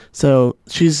 So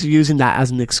she's using that as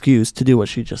an excuse to do what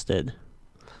she just did.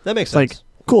 That makes sense. Like,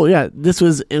 cool, yeah, this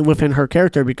was within her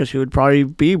character because she would probably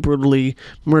be brutally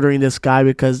murdering this guy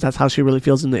because that's how she really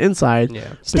feels in the inside.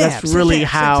 Yeah. But that's really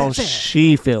how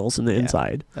she feels in the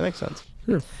inside. That makes sense.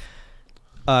 Yeah.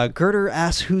 Girder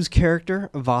asks whose character.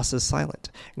 Voss is silent.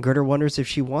 Girder wonders if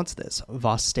she wants this.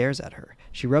 Voss stares at her.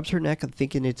 She rubs her neck,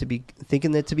 thinking it to be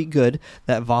good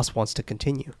that Voss wants to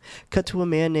continue. Cut to a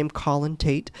man named Colin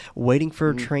Tate waiting for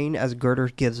a train as Girder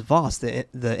gives Voss the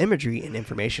imagery and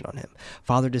information on him.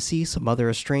 Father deceased, mother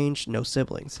estranged, no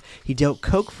siblings. He dealt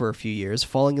coke for a few years,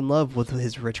 falling in love with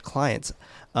his rich clients.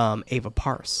 Ava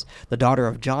Parse, the daughter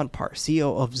of John Parse,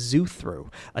 CEO of Zoothru,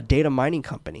 a data mining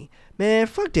company. Man,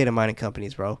 fuck data mining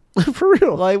companies, bro. For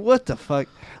real. Like, what the fuck?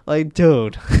 Like,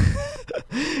 dude.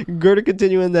 Girder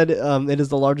continuing that it is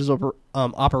the largest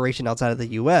operation outside of the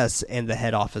U.S. and the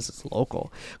head office is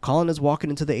local. Colin is walking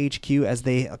into the HQ as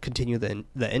they continue the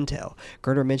intel.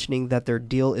 Girder mentioning that their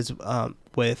deal is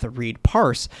with Reed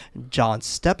Parse, John's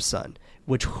stepson,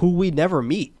 who we never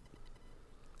meet.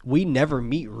 We never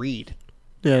meet Reed.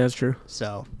 Yeah, that's true.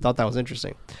 So, thought that was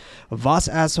interesting. Voss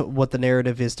asks what the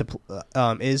narrative is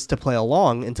to play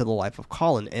along into the life of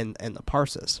Colin and the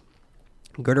Parses.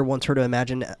 Girder wants her to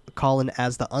imagine Colin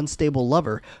as the unstable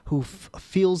lover who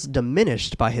feels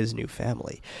diminished by his new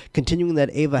family, continuing that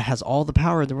Ava has all the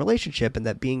power in the relationship and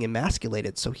that being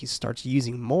emasculated, so he starts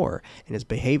using more and his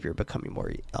behavior becoming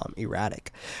more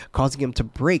erratic, causing him to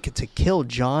break to kill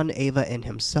John, Ava, and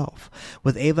himself.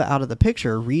 With Ava out of the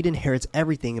picture, Reed inherits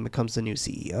everything and becomes the new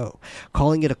CEO,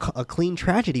 calling it a clean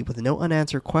tragedy with no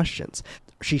unanswered questions.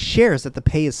 She shares that the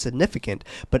pay is significant,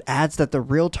 but adds that the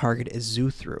real target is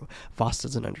Zoothru. Voss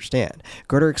doesn't understand.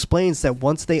 Girder explains that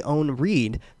once they own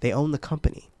Reed, they own the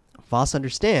company. Voss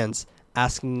understands,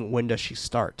 asking when does she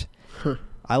start.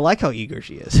 I like how eager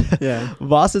she is. Yeah.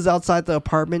 Voss is outside the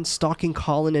apartment, stalking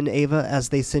Colin and Ava as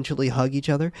they sensually hug each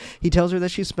other. He tells her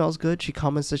that she smells good. She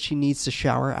comments that she needs to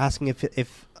shower, asking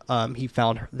if he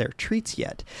found their treats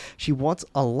yet. She wants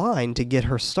a line to get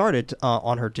her started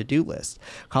on her to-do list.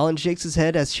 Colin shakes his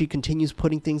head as she continues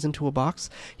putting things into a box.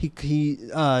 He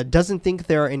doesn't think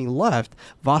there are any left.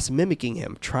 Voss mimicking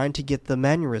him, trying to get the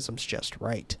mannerisms just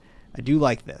right. I do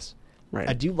like this. Right.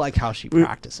 I do like how she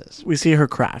practices. We see her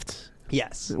craft.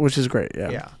 Yes. Which is great, yeah.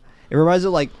 Yeah. It reminds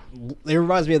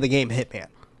me of the game Hitman.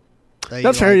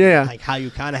 That's fair, yeah. Like how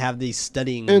you kind of have these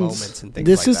studying moments and things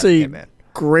this like is that in a Hitman.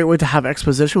 Great way to have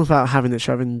exposition without having it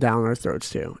shoving down our throats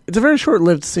too. It's a very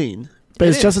short-lived scene, but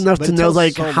it's just enough to know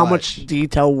like how much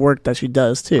detail work that she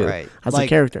does too, right, as a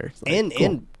character, like,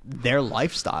 and their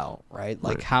lifestyle, right?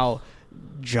 Like how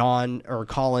John or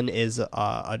Colin is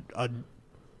a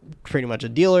pretty much a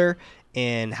dealer,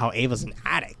 and how Ava's an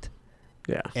addict.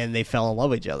 Yeah, and they fell in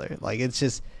love with each other. Like it's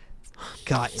just,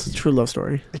 God, it's a true love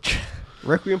story.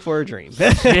 Requiem for a Dream.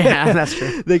 Yeah, that's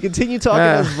true. They continue talking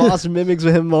as Voss mimics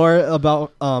with him more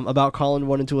about Colin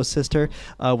wanting to assist her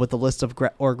with the list of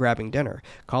grabbing dinner.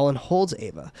 Colin holds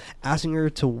Ava, asking her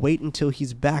to wait until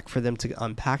he's back for them to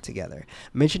unpack together,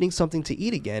 mentioning something to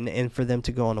eat again and for them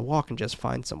to go on a walk and just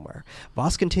find somewhere.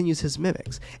 Voss continues his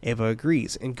mimics. Ava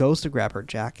agrees and goes to grab her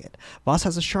jacket. Voss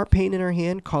has a sharp pain in her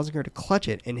hand, causing her to clutch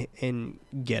it and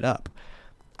get up.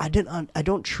 I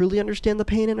don't truly understand the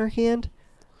pain in her hand,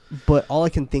 but all I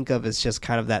can think of is just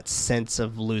kind of that sense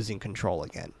of losing control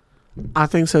again. I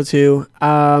think so too.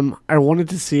 I wanted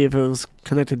to see if it was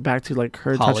connected back to like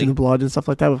her Holly. touching the blood and stuff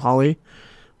like that with Holly,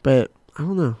 but I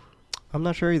don't know. I'm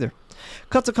not sure either.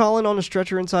 Cut to Colin on a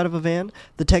stretcher inside of a van.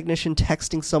 The technician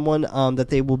texting someone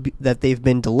that they've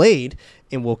been delayed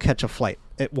and will catch a flight.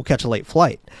 It will catch a late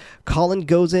flight. Colin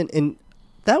goes in, and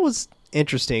that was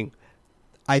interesting.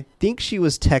 I think she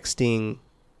was texting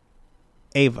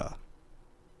Ava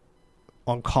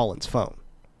on Colin's phone.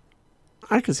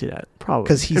 I can see that, probably.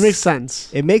 Because it makes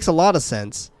sense. It makes a lot of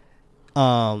sense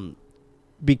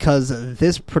because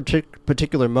this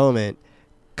particular moment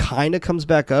kind of comes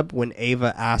back up when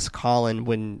Ava asks Colin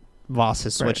when Voss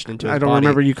has switched into his I don't body.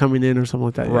 remember you coming in or something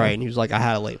like that. Right, Yeah. and he was like, I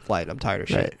had a late flight. I'm tired of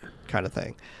shit, kind of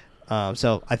thing.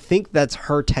 So I think that's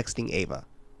her texting Ava.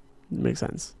 Makes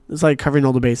sense. It's like covering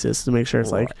all the bases to make sure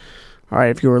it's Right. like, all right,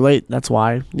 if you were late, that's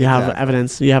why. You have Exactly.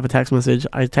 evidence. You have a text message.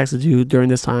 I texted you during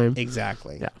this time.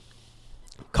 Exactly. Yeah.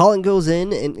 Colin goes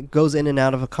in and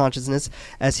out of consciousness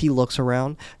as he looks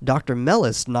around. Dr.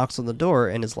 Mellis knocks on the door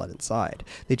and is let inside.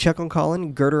 They check on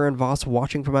Colin, Girder and Voss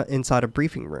watching from inside a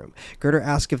briefing room. Girder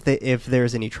asks if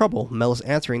there's any trouble, Mellis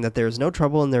answering that there is no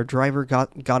trouble and their driver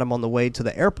got him on the way to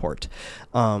the airport.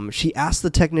 She asks the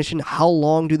technician how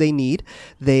long do they need.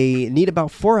 They need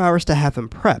about 4 hours to have him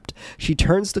prepped. She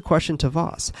turns the question to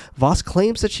Voss. Voss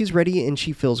claims that she's ready and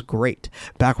she feels great.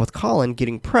 Back with Colin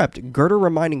getting prepped, Girder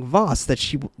reminding Voss that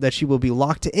she will be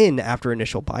locked in after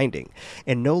initial binding,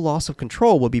 and no loss of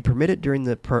control will be permitted during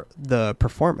the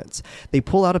performance. They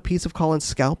pull out a piece of Colin's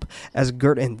scalp as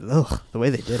Girder, and the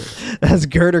way they did it, as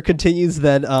Girder continues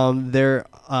that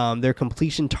their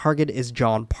completion target is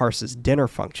John Pars's dinner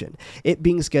function, it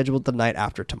being scheduled the night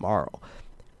after tomorrow.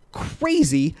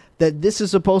 Crazy that this is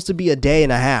supposed to be a day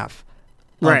and a half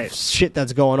of shit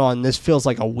that's going on. This feels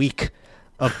like a week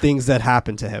of things that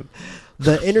happen to him.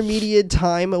 The intermediate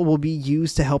time will be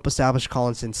used to help establish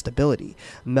Colin's instability.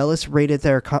 Mellis rated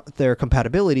their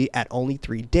compatibility at only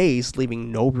 3 days,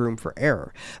 leaving no room for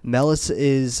error. Mellis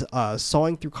is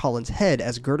sawing through Colin's head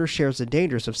as Girder shares the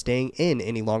dangers of staying in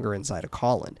any longer inside of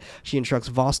Colin. She instructs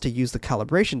Voss to use the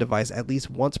calibration device at least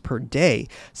once per day,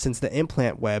 since the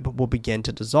implant web will begin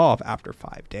to dissolve after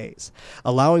 5 days,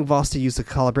 allowing Voss to use the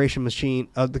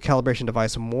calibration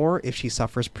device more if she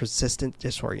suffers persistent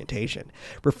disorientation,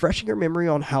 refreshing her memory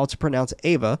on how to pronounce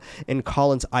Ava and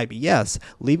Colin's IBS,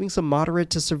 leaving some moderate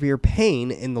to severe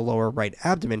pain in the lower right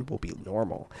abdomen will be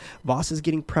normal. Voss is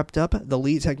getting prepped up, the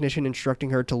lead technician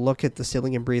instructing her to look at the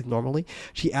ceiling and breathe normally.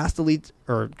 She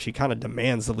kind of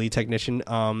demands the lead technician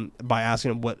by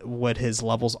asking him what his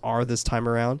levels are this time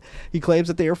around. He claims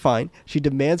that they are fine. She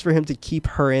demands for him to keep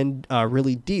her in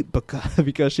really deep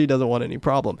because she doesn't want any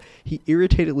problem. He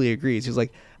irritatedly agrees. He's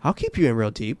like, I'll keep you in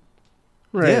real deep.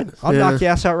 Right. Yeah, I'll knock your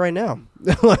ass out right now.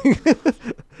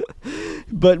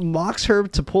 But mocks her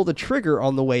to pull the trigger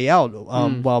on the way out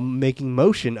while making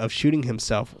motion of shooting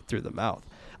himself through the mouth.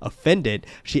 Offended,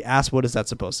 she asks, what is that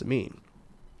supposed to mean?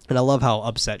 And I love how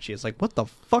upset she is. Like, what the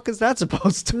fuck is that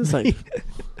supposed to mean?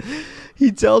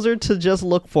 He tells her to just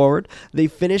look forward. They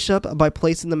finish up by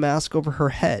placing the mask over her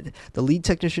head. The lead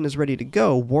technician is ready to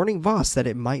go, warning Voss that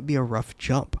it might be a rough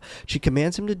jump. She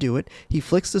commands him to do it. He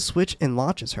flicks the switch and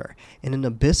launches her. In an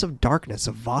abyss of darkness,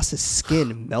 Voss's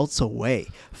skin melts away.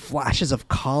 Flashes of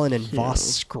Colin and Voss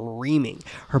screaming,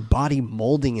 her body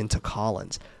molding into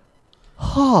Colin's.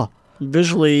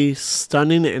 Visually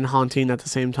stunning and haunting at the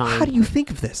same time. How do you think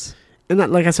of this? And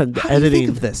that, like I said, the How do you editing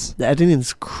think of this? The editing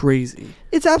is crazy.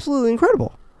 It's absolutely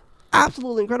incredible.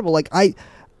 Absolutely incredible. Like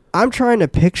I'm trying to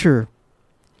picture,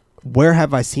 where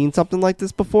have I seen something like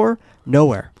this before?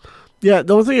 Nowhere. Yeah,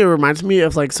 the only thing it reminds me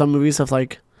of, like, some movies have,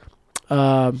 like,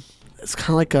 it's kind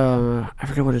of like I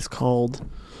forget what it's called.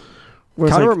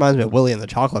 Kind of reminds me of Willy and the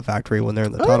Chocolate Factory when they're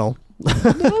in the tunnel.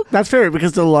 That's fair,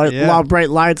 because a lot of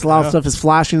bright lights, a lot of stuff is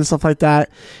flashing and stuff like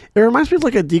that. It reminds me of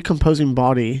like a decomposing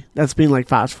body that's being like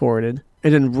fast forwarded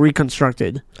and then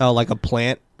reconstructed. Oh, like a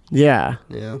plant? Yeah.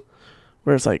 Yeah.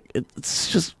 Where it's like,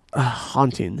 it's just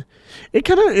haunting.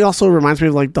 It also reminds me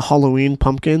of like the Halloween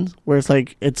pumpkin, where it's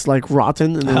like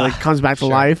rotten and then like comes back to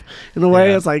life in a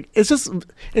way. Yeah. It's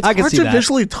hard to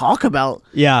visually talk about.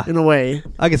 Yeah, in a way.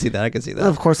 I can see that. And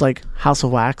of course, like House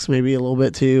of Wax, maybe a little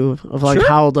bit too, of like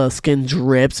how the skin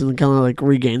drips and kind of like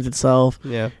regains itself.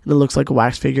 Yeah, and it looks like a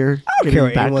wax figure. I don't care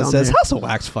what anyone says. House of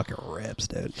Wax fucking rips,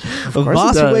 dude.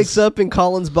 Voss wakes up in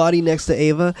Colin's body next to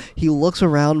Ava. He looks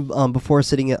around before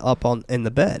sitting up in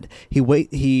the bed.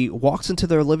 He walks into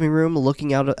their living room,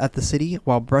 looking out at the city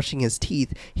while brushing his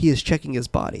teeth. He is checking his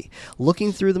body,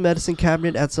 looking through the medicine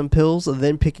cabinet at some pills,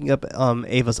 then picking up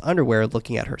Ava's underwear,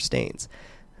 looking at her stains.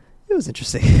 It was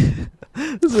interesting.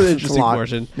 This is an interesting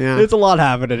portion. Yeah. It's a lot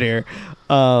happening here.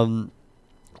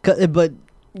 But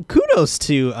kudos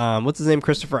to what's his name,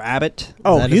 Christopher Abbott.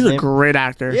 He's a great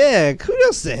actor. Yeah,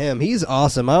 kudos to him. He's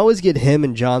awesome. I always get him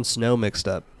and Jon Snow mixed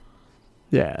up.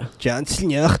 Yeah, Jon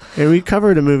Snow. Yeah, we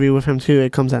covered a movie with him too.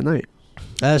 It Comes at Night.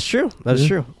 That's true. That's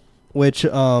true. Which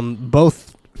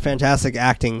both fantastic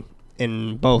acting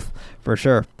in both, for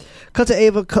sure. Cut to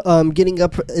Ava getting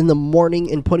up in the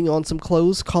morning and putting on some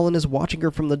clothes. Colin is watching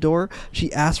her from the door.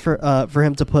 She asks for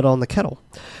him to put on the kettle.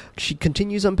 She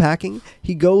continues unpacking.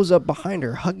 He goes up behind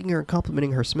her, hugging her and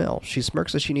complimenting her smell. She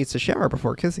smirks as she needs to shower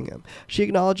before kissing him. She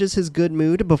acknowledges his good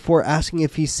mood before asking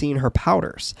if he's seen her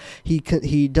powders.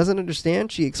 He doesn't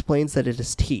understand. She explains that it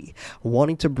is tea.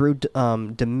 Wanting to brew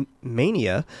Damiana,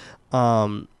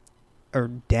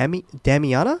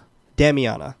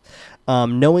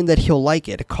 knowing that he'll like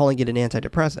it, calling it an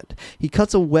antidepressant. He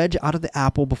cuts a wedge out of the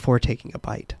apple before taking a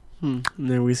bite. And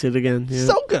then we see it again. Yeah.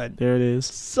 So good. There it is.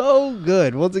 So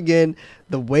good. Once again,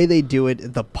 the way they do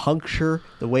it, the puncture,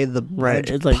 the way the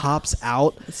wedge pops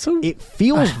out, it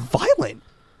feels violent.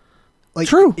 Like,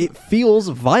 true. It feels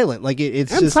violent. Like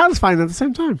it's and just satisfying at the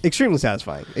same time. Extremely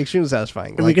satisfying. Extremely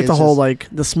satisfying. And we get the whole like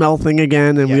the smell thing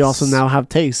again, and we also now have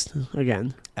taste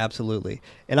again. Absolutely.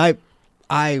 And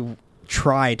I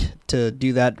tried to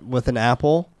do that with an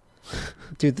apple.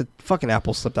 Dude, the fucking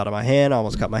apple slipped out of my hand. I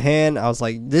almost cut my hand. I was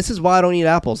like, this is why I don't eat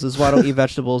apples. This is why I don't eat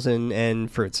vegetables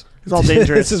and fruits. It's all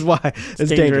dangerous. This is why.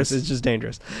 It's dangerous. It's just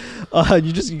dangerous.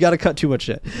 You got to cut too much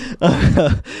shit.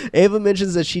 Ava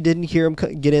mentions that she didn't hear him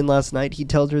get in last night. He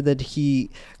tells her that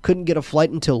he couldn't get a flight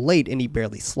until late and he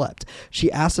barely slept.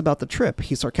 She asks about the trip.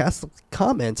 He sarcastically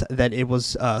comments that it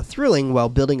was thrilling while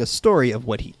building a story of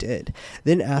what he did.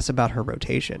 Then asks about her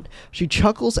rotation. She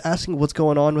chuckles, asking what's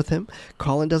going on with him.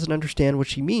 Colin doesn't understand what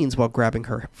she means while grabbing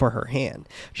her for her hand.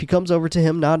 She comes over to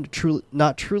him, not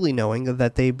truly knowing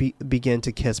that they begin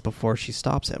to kiss before she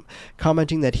stops him,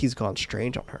 commenting that he's gone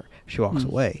strange on her. She walks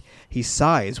away. He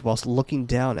sighs whilst looking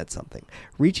down at something.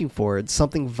 Reaching forward,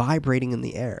 something vibrating in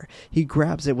the air. He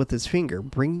grabs it with his finger,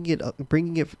 bringing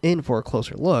it in for a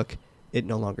closer look. It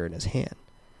no longer in his hand.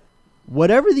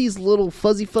 Whatever these little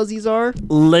fuzzy fuzzies are,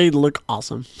 they look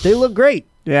awesome. They look great.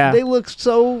 Yeah. They look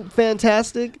so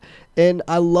fantastic. And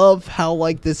I love how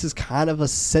like this is kind of a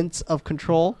sense of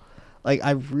control. Like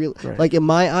I really like in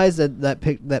my eyes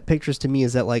that pictures to me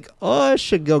is that like, oh, I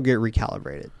should go get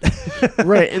recalibrated.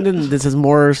 Right. And then this is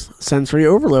more sensory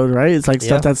overload, right? It's like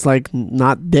stuff that's like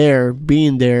not there,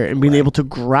 being there and being able to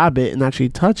grab it and actually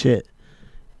touch it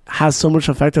has so much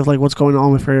effect of like what's going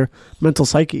on with her mental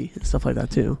psyche and stuff like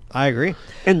that too. I agree.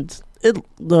 And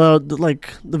the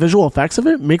visual effects of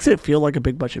it makes it feel like a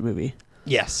big budget movie.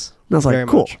 Yes. And I was like,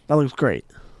 cool. That looks great.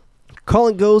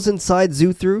 Colin goes inside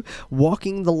Zuthru,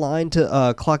 walking the line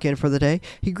to clock in for the day.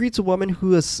 He greets a woman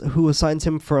who assigns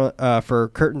him for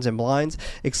curtains and blinds,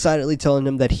 excitedly telling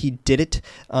him that he did it.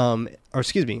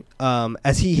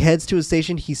 As he heads to his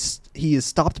station, he is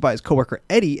stopped by his coworker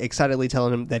Eddie, excitedly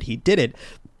telling him that he did it.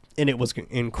 And it was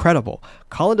incredible.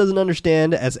 Colin doesn't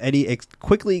understand as Eddie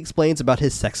quickly explains about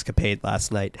his sexcapade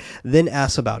last night, then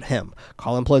asks about him.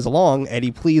 Colin plays along,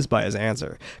 Eddie pleased by his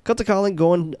answer. Cut to Colin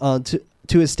going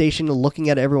to his station, looking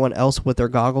at everyone else with their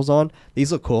goggles on.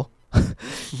 These look cool.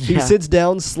 He sits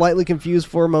down, slightly confused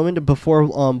for a moment before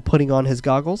putting on his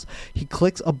goggles. He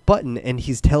clicks a button and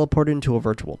he's teleported into a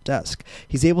virtual desk.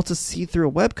 He's able to see through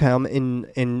a webcam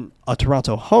in a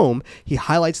Toronto home. He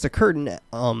highlights the curtain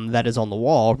that is on the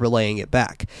wall, relaying it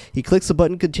back. He clicks the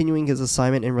button, continuing his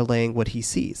assignment and relaying what he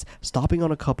sees, stopping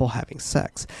on a couple having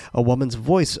sex. A woman's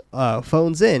voice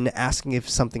phones in, asking if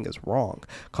something is wrong.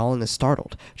 Colin is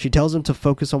startled. She tells him to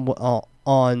focus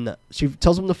she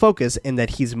tells him to focus and that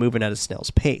he's moving at a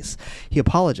snail's pace. He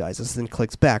apologizes, then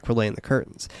clicks back, relaying the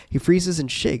curtains. He freezes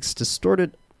and shakes,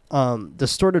 distorted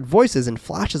voices and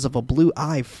flashes of a blue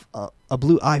eye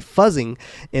fuzzing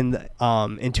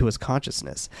into his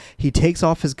consciousness. He takes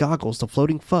off his goggles, the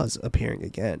floating fuzz appearing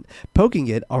again. Poking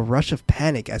it, a rush of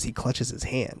panic as he clutches his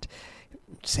hand.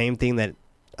 same thing that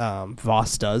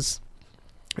Voss does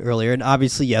earlier, and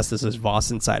obviously, yes, this is Voss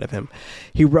inside of him.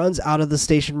 He runs out of the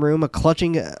station room,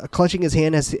 clutching his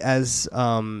hand as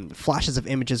flashes of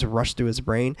images rush through his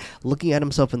brain. Looking at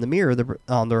himself in the mirror, the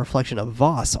reflection of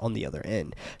Voss on the other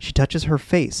end. She touches her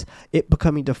face, it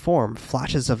becoming deformed.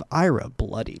 Flashes of Ira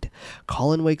bloodied.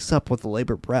 Colin wakes up with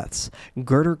labored breaths.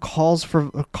 Girder calls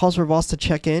for Voss to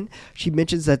check in. She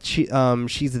mentions that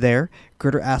she's there.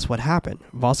 Girder asks what happened.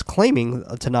 Voss claiming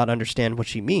to not understand what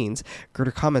she means. Girder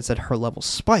comments that her level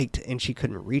spiked and she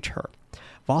couldn't reach her.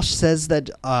 Voss says that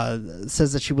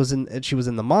she was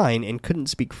in the mine and couldn't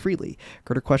speak freely.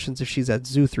 Girder questions if she's at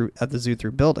the Zoo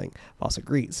through building. Voss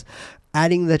agrees,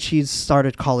 adding that she's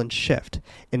started Colin's shift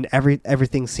and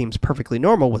everything seems perfectly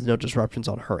normal with no disruptions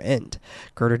on her end.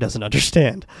 Girder doesn't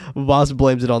understand. Voss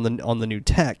blames it on the new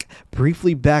tech.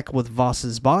 Briefly back with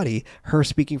Voss's body, her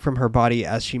speaking from her body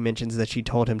as she mentions that she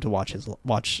told him to watch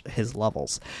his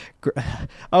levels.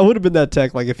 I would have been that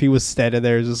tech, like if he was standing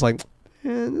there just like,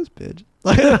 man, this bitch.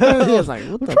 He was like,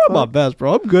 what I'm the trying fuck? my best,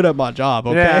 bro. I'm good at my job,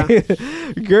 okay?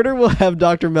 Yeah. Girder will have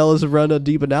Dr. Mellis run a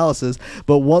deep analysis,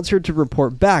 but wants her to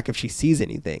report back if she sees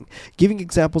anything, giving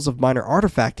examples of minor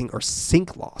artifacting or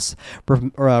sync loss,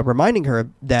 reminding her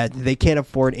that they can't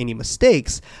afford any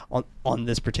mistakes on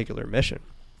this particular mission.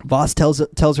 Voss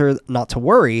tells her not to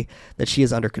worry, that she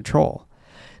is under control.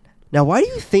 Now, why do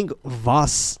you think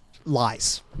Voss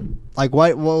lies? Like,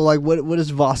 why? Well, like, what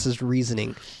is Voss's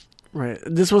reasoning? Right.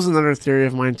 This was another theory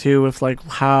of mine too, with like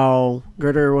how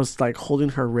Girder was like holding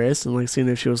her wrist and like seeing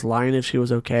if she was lying, if she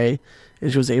was okay, and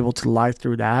she was able to lie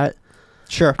through that.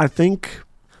 Sure. I feel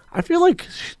like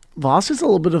Voss is a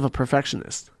little bit of a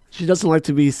perfectionist. She doesn't like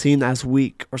to be seen as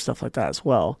weak or stuff like that as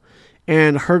well.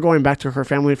 And her going back to her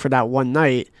family for that one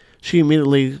night, she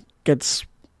immediately gets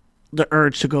the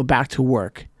urge to go back to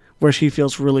work, where she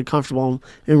feels really comfortable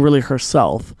and really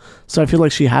herself. So I feel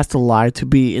like she has to lie to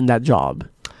be in that job.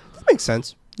 Makes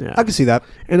sense. Yeah, I can see that.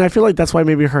 And I feel like that's why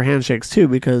maybe her hand shakes too,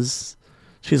 because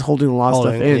she's holding a lot of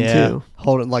stuff in too.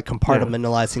 Holding, like,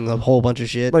 compartmentalizing a whole bunch of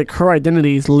shit. Like her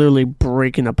identity is literally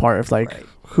breaking apart of like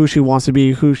who she wants to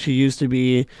be, who she used to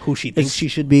be, who she thinks she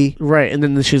should be. Right, and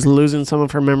then she's losing some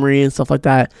of her memory and stuff like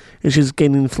that, and she's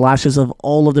getting flashes of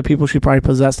all of the people she probably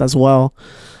possessed as well.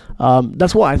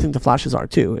 That's what I think the flashes are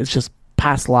too. It's just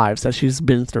past lives that she's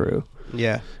been through.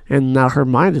 Yeah. And now her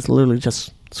mind is literally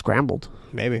just scrambled.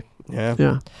 Maybe. Yeah.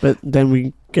 Yeah. But then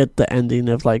we get the ending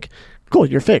of like, cool,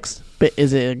 you're fixed. But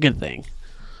is it a good thing?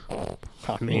 I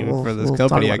mean, for this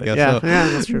company, I guess yeah. so. Yeah,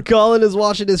 that's true. Colin is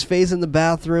washing his face in the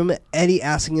bathroom. Eddie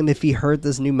asking him if he heard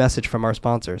this new message from our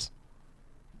sponsors.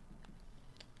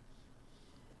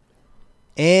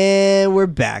 And we're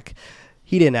back.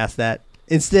 He didn't ask that.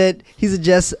 Instead, he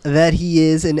suggests that he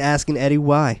is, and asking Eddie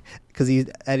why. Because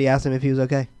Eddie asked him if he was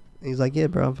okay. And he's like, yeah,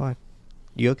 bro, I'm fine.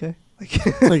 You okay?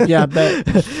 Like, yeah, I bet.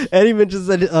 Eddie mentions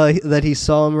that he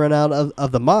saw him run out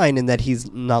of the mine and that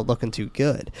he's not looking too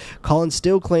good. Colin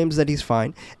still claims that he's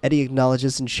fine. Eddie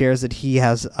acknowledges and shares that he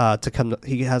has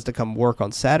to come work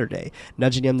on Saturday,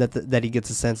 nudging him that he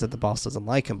gets a sense that the boss doesn't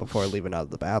like him before leaving out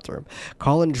of the bathroom.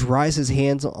 Colin dries his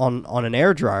hands on an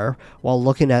air dryer while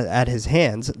looking at his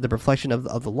hands, the reflection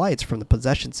of the lights from the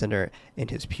possession center in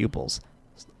his pupils.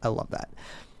 I love that.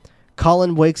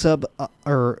 Colin walks down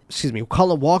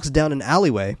an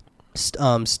alleyway,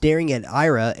 staring at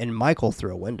Ira and Michael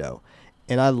through a window.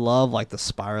 And I love like the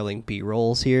spiraling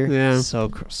B-rolls here. Yeah. So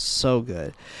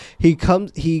good.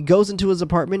 He goes into his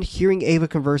apartment, hearing Ava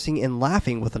conversing and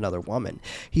laughing with another woman.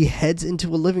 He heads into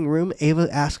a living room, Ava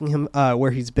asking him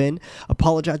where he's been,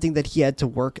 apologizing that he had to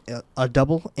work a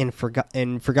double and forgot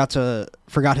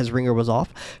his ringer was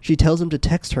off. She tells him to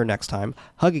text her next time,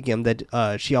 hugging him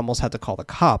that she almost had to call the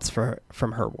cops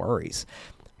from her worries.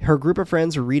 Her group of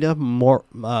friends, Rita,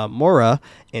 Mora,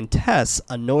 and Tess,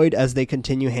 annoyed as they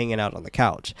continue hanging out on the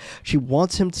couch. She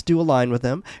wants him to do a line with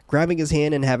them, grabbing his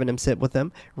hand and having him sit with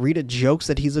them. Rita jokes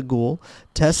that he's a ghoul.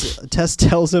 Tess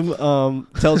tells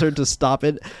her to stop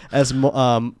it, as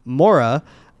Mora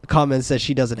comments that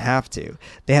she doesn't have to.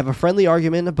 They have a friendly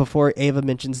argument before Ava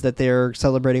mentions that they're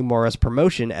celebrating Mora's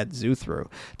promotion at Zuthru,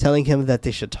 telling him that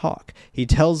they should talk. He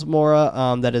tells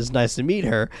Mora that it's nice to meet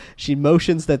her. She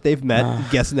motions that they've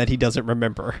met, guessing that he doesn't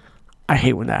remember. I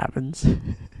hate when that happens.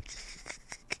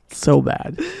 So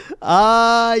bad.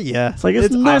 Yeah. It's like,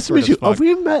 it's nice to meet you. Oh,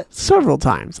 we've met several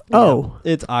times. Yeah. Oh.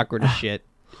 It's awkward as shit.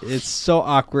 It's so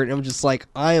awkward. I'm just like,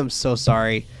 I am so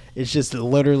sorry. It's just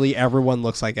literally everyone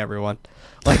looks like everyone.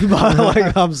 Like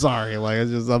I'm sorry.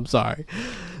 I'm sorry.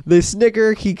 They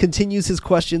snicker. He continues his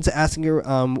questions, asking her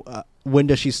when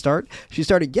does she start? She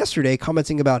started yesterday,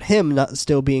 commenting about him not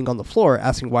still being on the floor,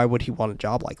 asking why would he want a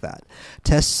job like that.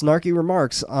 Tess snarkily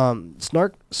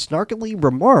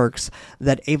remarks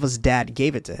that Ava's dad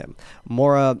gave it to him.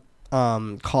 Mora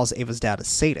calls Ava's dad a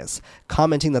sadist,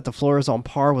 commenting that the floor is on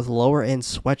par with lower-end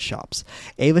sweatshops.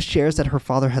 Ava shares that her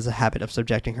father has a habit of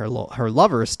subjecting her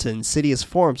lovers to insidious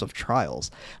forms of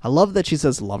trials. I love that she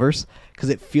says lovers, because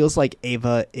it feels like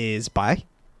Ava is bi.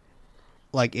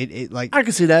 Like it like I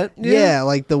can see that. Yeah,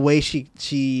 like the way she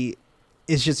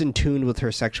is just in tune with her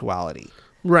sexuality.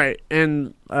 Right,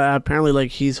 and apparently,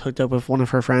 like, he's hooked up with one of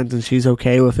her friends, and she's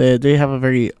okay with it. They have a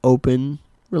very open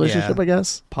relationship, I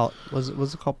guess. Was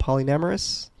it called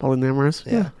polyamorous? Polyamorous,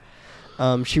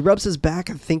 yeah. She rubs his back,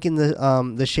 thinking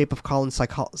the shape of Colin's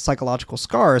psychological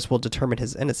scars will determine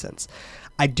his innocence.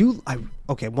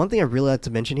 Okay, one thing I really like to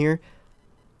mention here,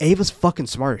 Ava's fucking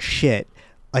smart as shit.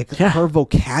 Like, her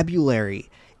vocabulary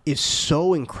is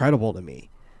so incredible to me.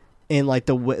 And, like,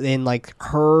 the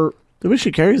way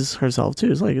she carries herself, too,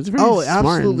 is, like, it's very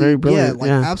smart and very brilliant.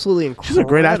 Yeah, absolutely incredible. She's a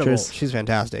great actress. She's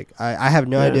fantastic. I have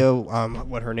no idea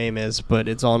what her name is, but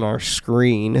it's on our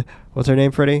screen. What's her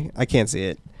name, Freddie? I can't see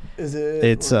it. Is it?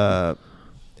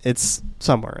 It's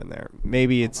somewhere in there.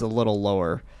 Maybe it's a little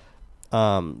lower.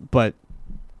 But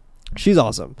she's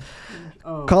awesome.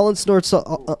 Oh. Colin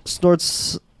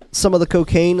snorts some of the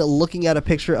cocaine, looking at a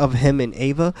picture of him and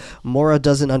Ava. Mora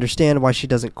doesn't understand why she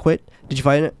doesn't quit. Did you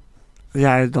find it?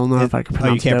 Yeah, I don't know if I can pronounce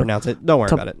it. Oh, you can't pronounce it? Don't worry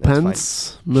about it.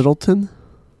 Pence Middleton?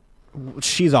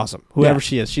 She's awesome. Whoever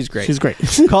she is, she's great. She's great.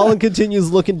 Colin continues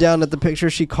looking down at the picture.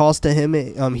 She calls to him.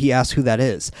 He asks who that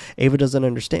is. Ava doesn't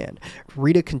understand.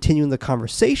 Rita continuing the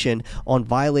conversation on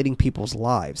violating people's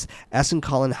lives, asking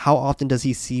Colin how often does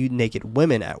he see naked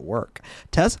women at work.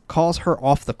 Tess calls her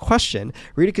off the question.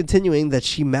 Rita continuing that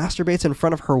she masturbates in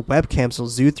front of her webcam so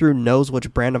Zuthru knows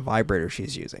which brand of vibrator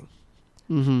she's using.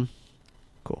 Mm-hmm.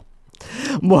 Cool.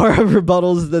 More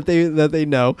rebuttals that they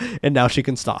know, and now she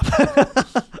can stop.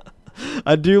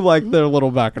 I do like their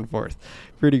little back and forth.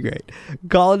 Pretty great.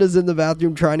 Colin is in the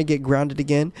bathroom trying to get grounded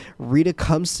again. Rita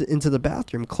comes into the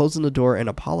bathroom, closing the door and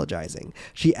apologizing.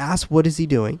 She asks what is he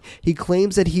doing. He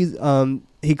claims that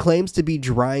he claims to be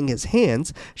drying his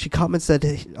hands. She comments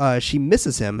that she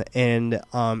misses him and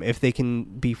if they can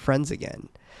be friends again.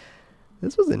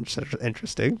 This was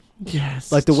interesting.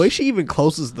 Yes. Like the way she even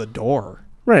closes the door.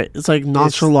 Right. It's like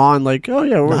nonchalant, like, oh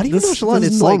yeah, not even nonchalant.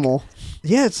 This is it's normal.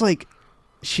 Like, yeah, it's like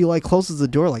she like closes the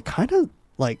door, like kind of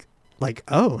like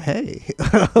oh hey,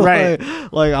 right?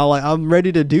 I'm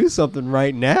ready to do something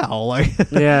right now, like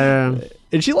yeah.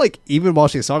 And she like even while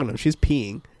she's talking to him, she's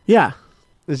peeing. Yeah.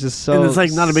 It's just so... And it's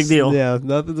like not a big deal. Yeah,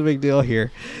 nothing's a big deal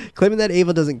here. Claiming that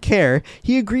Ava doesn't care,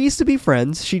 he agrees to be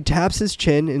friends. She taps his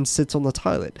chin and sits on the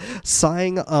toilet,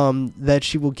 sighing that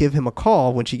she will give him a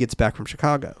call when she gets back from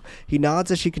Chicago. He nods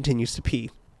as she continues to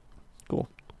pee. Cool.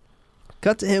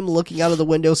 Cut to him looking out of the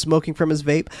window, smoking from his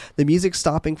vape, the music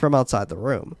stopping from outside the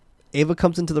room. Ava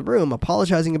comes into the room,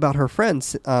 apologizing about her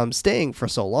friends staying for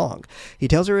so long. He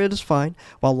tells her it is fine,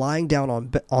 while lying down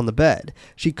on the bed.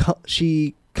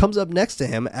 She comes up next to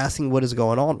him, asking what is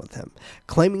going on with him,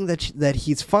 claiming that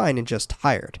he's fine and just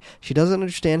tired. She doesn't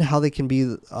understand how they can be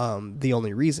the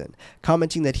only reason,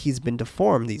 commenting that he's been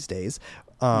deformed these days.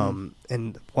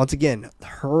 And once again,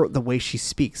 the way she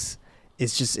speaks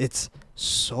is just, it's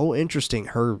so interesting.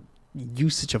 Her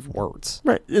usage of words.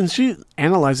 Right. And she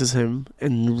analyzes him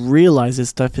and realizes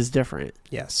stuff is different.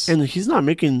 Yes. And he's not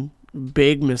making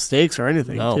big mistakes or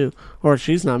anything, too. Or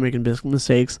she's not making big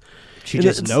mistakes. She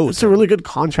just knows. It's a really good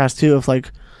contrast, too, of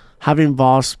like having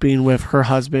Voss being with her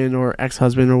husband or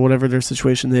ex-husband or whatever their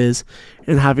situation is,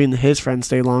 and having his friends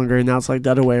stay longer. And now it's like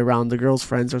the other way around. The girl's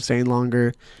friends are staying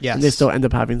longer. Yes. And they still end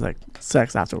up having like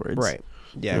sex afterwards. Right.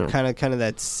 Yeah. Kind of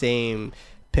that same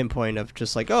pinpoint of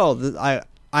just like, oh,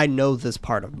 I know this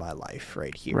part of my life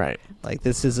right here. Right. Like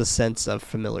this is a sense of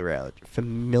familiarity.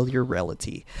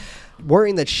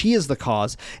 Worrying that she is the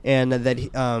cause and that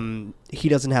he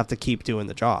doesn't have to keep doing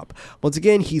the job. Once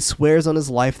again, he swears on his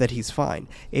life that he's fine.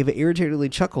 Ava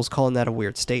irritatedly chuckles, calling that a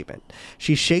weird statement.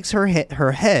 She shakes her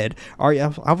head.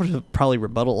 I would have probably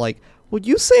rebutted like, well,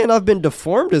 you saying I've been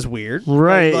deformed is weird.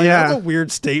 Right, yeah. That's a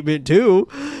weird statement, too.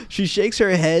 She shakes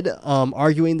her head,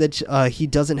 arguing that he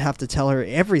doesn't have to tell her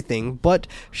everything, but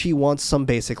she wants some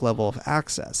basic level of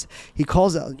access. He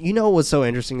calls out, you know what's so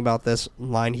interesting about this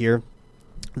line here?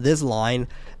 This line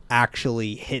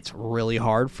actually hits really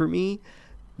hard for me,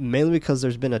 mainly because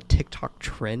there's been a TikTok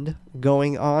trend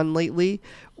going on lately,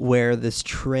 where this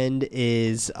trend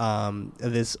is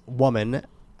this woman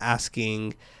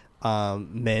asking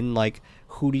men like,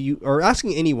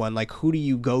 asking anyone like, who do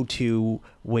you go to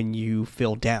when you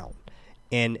feel down?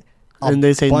 and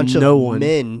they say bunch no of one.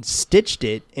 men stitched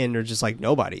it, and they're just like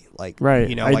nobody. Like, right.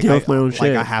 you know, I like deal with my own like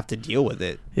shit. I have to deal with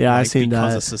it. Yeah, like, I've seen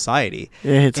because that. of society.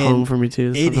 It hits And home for me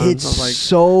too. It sometimes. hits I was like,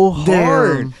 so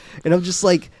hard, damn. and I'm just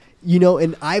like, you know,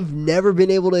 and I've never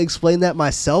been able to explain that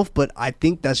myself, but I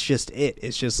think that's just it.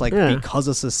 It's just like because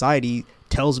of society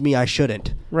tells me I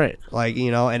shouldn't. Right. Like, you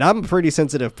know, and I'm a pretty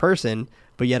sensitive person,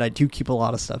 but yet I do keep a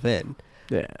lot of stuff in.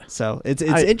 Yeah. So it's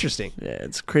interesting. Yeah,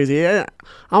 it's crazy. Yeah,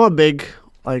 I'm a big,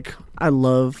 like, I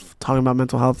love talking about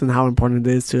mental health and how important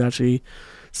it is to actually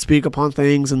speak upon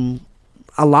things and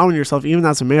allowing yourself, even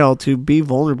as a male, to be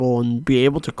vulnerable and be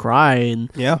able to cry and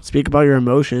speak about your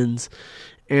emotions.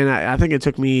 And I think it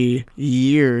took me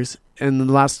years. And in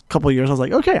the last couple of years, I was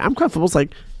like, okay, I'm comfortable. It's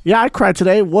like, yeah, I cried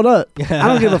today. What up? I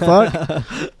don't give a fuck.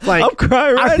 Like, I'm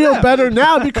crying right I feel now. better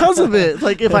now because of it.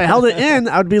 Like, if I held it in,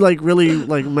 I'd be like really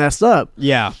like messed up.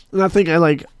 Yeah. And I think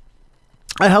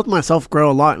I helped myself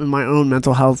grow a lot in my own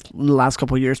mental health in the last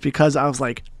couple of years because I was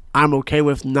like, I'm okay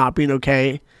with not being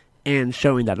okay and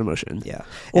showing that emotion. Yeah.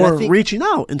 And or I think, reaching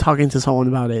out and talking to someone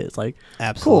about it. It's like,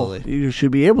 absolutely. Cool, you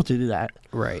should be able to do that.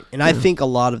 Right. And I think a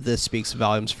lot of this speaks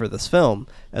volumes for this film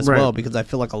as Right. well, because I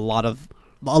feel like a lot of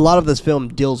this film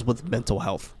deals with mental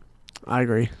health. I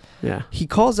agree. Yeah. He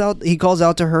calls out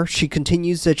to her. She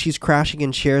continues that she's crashing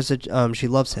and shares that she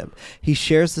loves him. He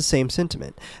shares the same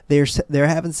sentiment. They're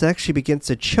having sex. She begins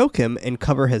to choke him and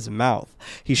cover his mouth.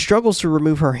 He struggles to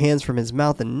remove her hands from his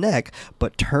mouth and neck,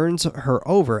 but turns her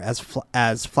over as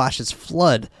flashes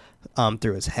flood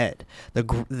through his head.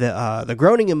 The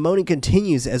groaning and moaning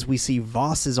continues as we see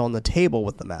Voss is on the table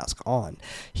with the mask on.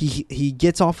 He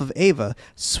gets off of Ava,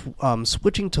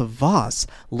 switching to Voss,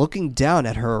 looking down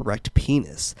at her erect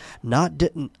penis. No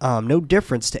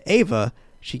difference to Ava.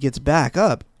 She gets back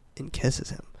up and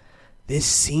kisses him. This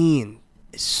scene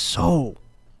is so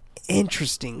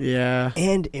interesting,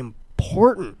 and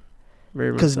important,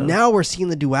 because now we're seeing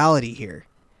the duality here.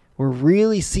 We're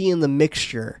really seeing the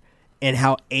mixture. And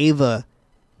how Ava,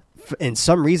 in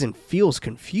some reason, feels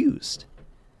confused.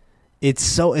 It's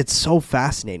so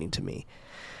fascinating to me.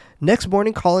 Next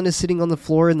morning, Colin is sitting on the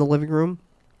floor in the living room.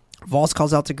 Voss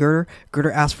calls out to Gerder.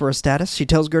 Gerder asks for a status. She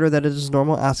tells Gerder that it is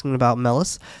normal, asking about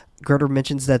Melis. Gerder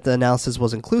mentions that the analysis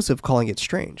was inclusive, calling it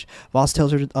strange. Voss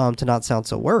tells her to not sound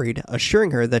so worried, assuring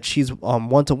her that she's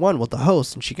one-to-one with the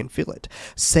host and she can feel it,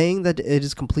 saying that it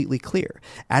is completely clear.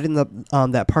 Adding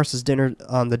that Pars's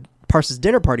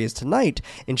dinner party is tonight,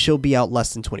 and she'll be out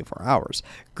less than 24 hours.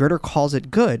 Gerder calls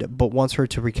it good, but wants her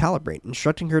to recalibrate,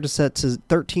 instructing her to set to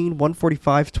 13,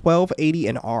 145, 12, 80,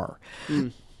 and R.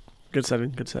 Good setting.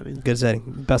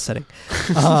 Best setting.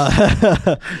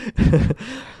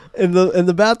 In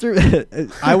the bathroom,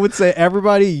 I would say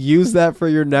everybody use that for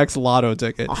your next lotto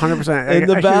ticket. 100%. In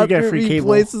the bathroom, free he cable.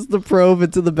 places the probe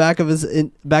into the back of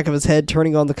his head,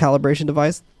 turning on the calibration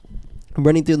device,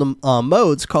 running through the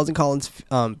modes, causing Colin's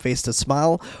face to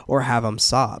smile or have him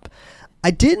sob.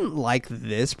 I didn't like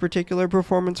this particular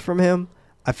performance from him.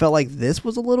 I felt like this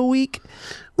was a little weak.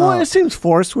 Well, it seems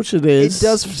forced, which it is. It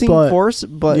does seem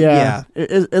forced, but yeah.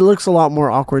 It looks a lot more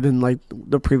awkward than like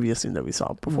the previous thing that we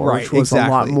saw before, Right, which was a lot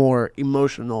exactly. more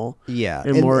emotional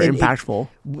and more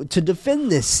impactful. To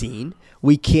defend this scene,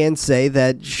 we can say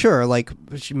that, sure, like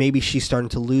maybe she's starting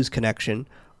to lose connection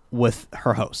with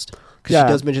her host. Because she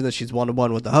does mention that she's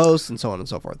one-to-one with the host and so on and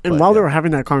so forth. And while they were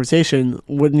having that conversation,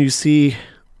 wouldn't you see,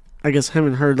 I guess, him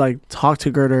and her like talk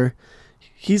to Gerder,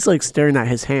 he's like staring at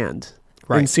his hand.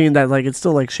 Right. And seeing that like it's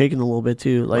still like shaking a little bit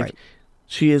too. Like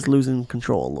she is losing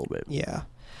control a little bit. Yeah.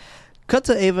 Cut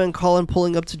to Ava and Colin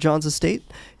pulling up to John's estate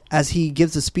as he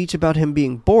gives a speech about him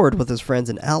being bored with his friends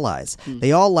and allies.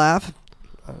 They all laugh.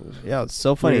 Yeah, it's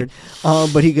so funny.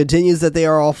 But he continues that they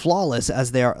are all flawless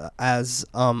of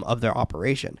their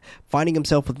operation, finding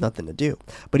himself with nothing to do.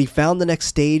 But he found the next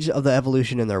stage of the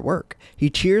evolution in their work. He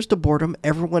cheers to boredom,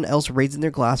 everyone else raising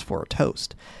their glass for a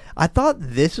toast. I thought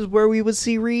this is where we would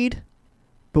see see Reed.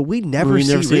 We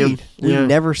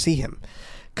never see him.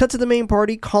 Cut to the main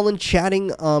party. Colin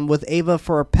chatting with Ava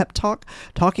for a pep talk,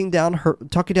 talking down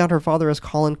her father as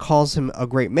Colin calls him a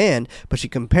great man, but she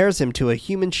compares him to a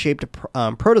human-shaped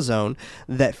protozoan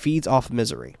that feeds off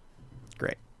misery.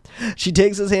 Great. She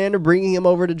takes his hand, bringing him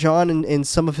over to John and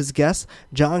some of his guests.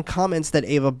 John comments that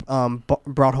Ava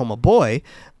brought home a boy.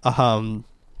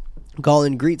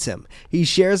 Colin greets him. He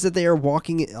shares that they are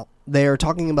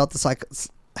talking about the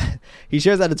He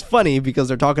shares that it's funny because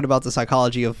they're talking about the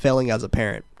psychology of failing as a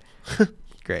parent.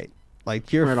 Great.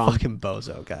 Like, you're a fucking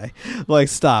bozo, guy. Like,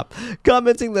 stop.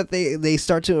 Commenting that they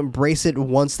start to embrace it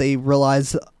once they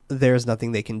realize there's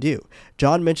nothing they can do.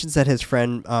 John mentions that his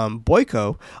friend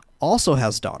Boyko also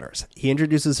has daughters. He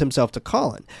introduces himself to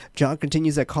Colin. John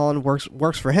continues that Colin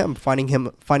works for him, finding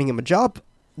him a job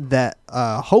that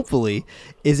hopefully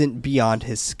isn't beyond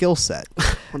his skill set.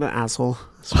 What an asshole.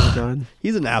 So good.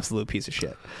 He's an absolute piece of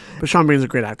shit. But Sean Bean's a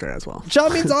great actor as well.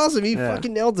 Sean Bean's awesome. He Yeah.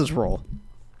 fucking nailed this role.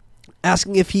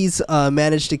 Asking if he's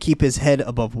managed to keep his head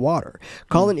above water.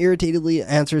 Colin irritatedly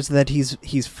answers that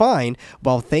he's fine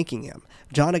while thanking him.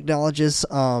 John acknowledges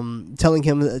telling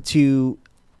him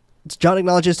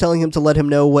to let him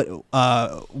know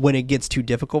when it gets too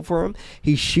difficult for him.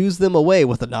 He shoos them away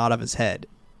with a nod of his head.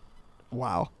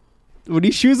 Wow. When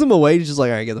he shoos them away, he's just like,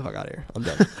 all right, get the fuck out of here. I'm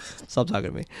done. Stop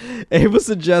talking to me. Ava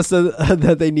suggests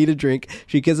that they need a drink.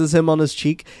 She kisses him on his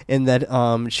cheek and that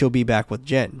she'll be back with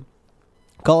Jen.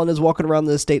 Colin is walking around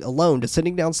the estate alone,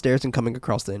 descending downstairs and coming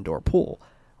across the indoor pool.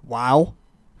 Wow.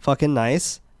 Fucking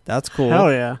nice. That's cool.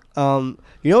 Hell yeah.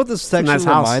 You know what this section nice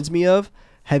house. reminds me of?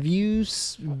 Have you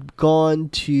gone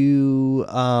to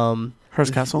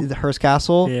Hearst Castle? The Hearst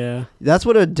Castle? Yeah. That's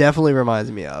what it definitely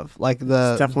reminds me of. Like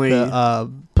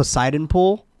the Poseidon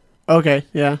pool. Okay,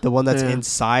 yeah. The one that's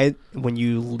inside when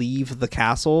you leave the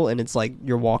castle and it's like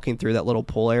you're walking through that little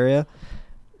pool area.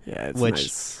 Yeah, it's which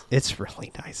nice. It's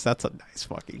really nice. That's a nice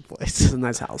fucking place. It's a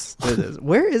nice house. It is.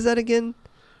 Where is that again?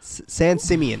 San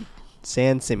Simeon.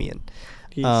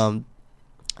 Jeez.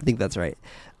 I think that's right.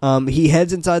 He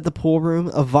heads inside the pool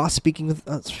room. Voss speaking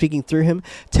through him,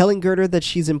 telling Gerda that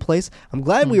she's in place. I'm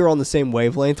glad we were on the same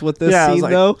wavelength with this scene,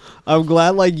 though. I'm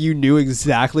glad you knew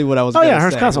exactly what I was.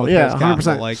 Hearst Castle. Yeah,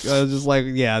 100%. Like I was just like,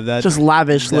 that just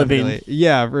lavish definitely. living.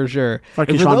 Yeah, for sure.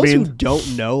 Fucking And for Sean those Bean. who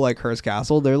don't know, like Hearst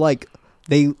Castle, they're like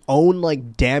they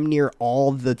own damn near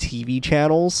all the TV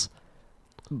channels,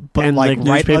 but And right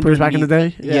newspapers back in the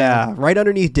day. Yeah, right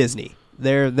underneath Disney.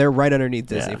 They're right underneath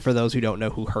Disney. Yeah. For those who don't know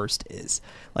who Hearst is,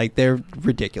 they're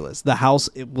ridiculous. The house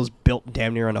it was built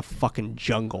damn near in a fucking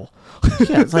jungle.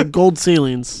 Yeah, it's like gold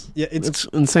ceilings. Yeah, it's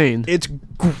insane. It's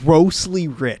grossly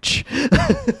rich.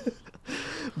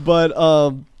 But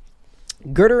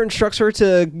Gerda instructs her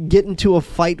to get into a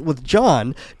fight with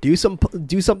John, do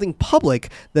something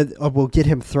public that will get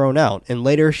him thrown out, and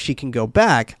later she can go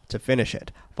back to finish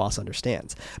it. Voss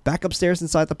understands. Back upstairs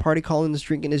inside the party, Colin is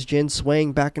drinking his gin,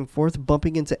 swaying back and forth,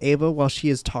 bumping into Ava while she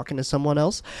is talking to someone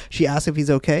else. She asks if he's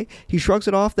okay. He shrugs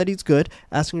it off that he's good,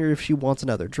 asking her if she wants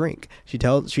another drink. She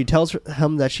tells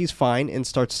him that she's fine and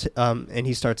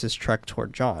he starts his trek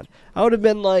toward John. I would have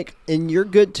been like, and you're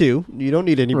good too. You don't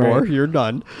need any more. You're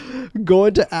done.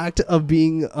 Going to act of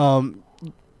being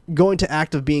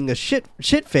a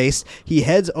shit face, he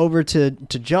heads over to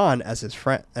John as his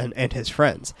friend and his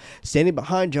friends, standing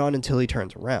behind John until he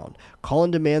turns around.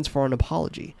 Colin demands for an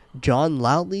apology. John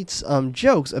loudly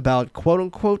jokes about quote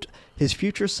unquote his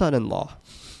future son-in-law.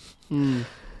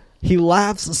 He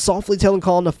laughs, softly telling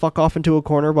Colin to fuck off into a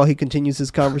corner while he continues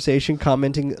his conversation,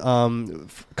 commenting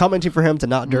for him to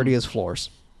not dirty his floors.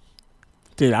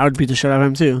 Dude, I would beat the shit out of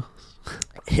him too.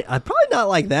 I'd probably not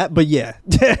like that, but yeah.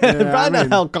 Probably not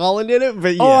how Colin did it,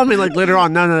 but yeah. Oh, I mean, later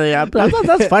on, no, yeah. But I thought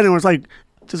that's fine. It was like,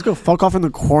 just go fuck off in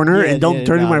the corner and don't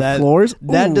dirty my floors.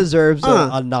 That deserves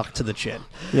a knock to the chin.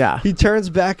 Yeah. He turns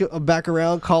back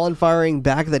around, Colin firing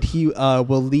back that he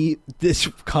will leave. This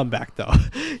comeback, though.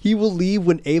 He will leave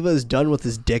when Ava is done with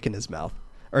his dick in his mouth.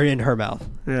 Or in her mouth.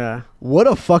 Yeah. What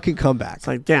a fucking comeback. It's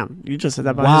like, damn, you just said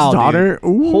that about his daughter?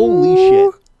 Dude.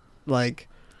 Holy shit.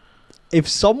 If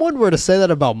someone were to say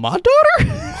that about my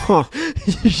daughter,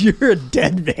 you're a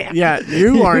dead man. Yeah,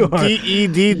 you are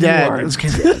DED dead.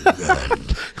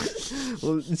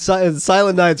 Well,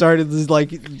 Silent Night's already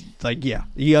like yeah,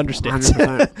 he understands.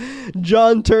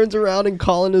 John turns around and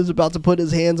Colin is about to put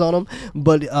his hands on him,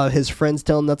 but his friends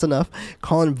tell him that's enough.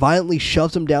 Colin violently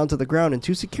shoves him down to the ground and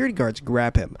two security guards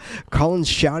grab him. Colin's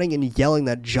shouting and yelling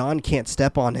that John can't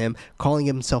step on him, calling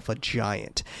himself a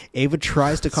giant. Ava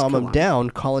tries to calm him down,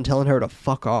 Colin telling her to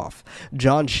fuck off.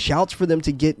 John shouts for them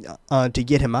to get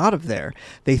him out of there.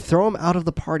 They throw him out of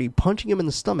the party, punching him in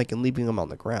the stomach and leaving him on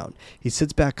the ground. He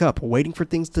sits back up, waiting for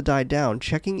things to die down,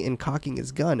 checking and cocking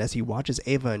his gun as he watches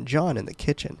Ava and John in the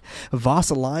kitchen.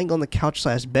 Voss lying on the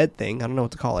couch/bed thing, I don't know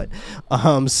what to call it,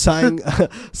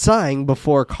 sighing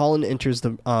before Colin enters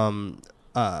the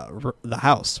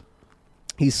house.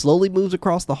 He slowly moves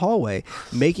across the hallway,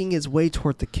 making his way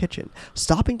toward the kitchen,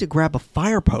 stopping to grab a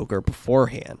fire poker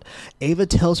beforehand. Ava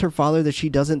tells her father that she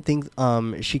doesn't think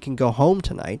she can go home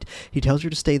tonight. He tells her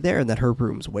to stay there and that her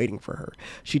room's waiting for her.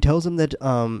 She tells him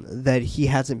that he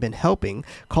hasn't been helping,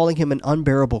 calling him an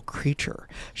unbearable creature.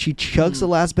 She chugs the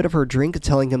last bit of her drink,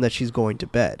 telling him that she's going to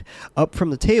bed. Up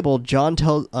from the table, John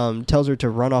tells her to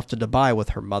run off to Dubai with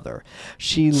her mother.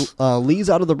 She leaves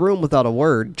out of the room without a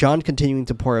word, John continuing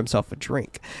to pour himself a drink.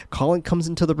 sink. Colin comes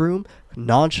into the room,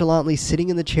 nonchalantly sitting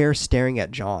in the chair staring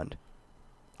at John.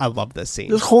 I love this scene.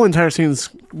 This whole entire scene is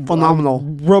phenomenal.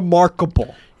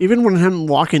 Remarkable. Even when him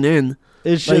walking in,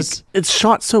 It's like, just... it's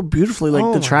shot so beautifully. Like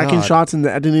Oh the my tracking God. shots and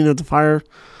the editing of the fire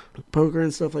poker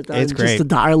and stuff like that. It's and great. Just the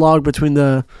dialogue between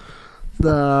the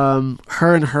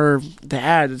her and her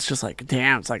dad. It's just like,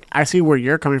 damn. It's like, I see where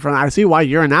you're coming from. I see why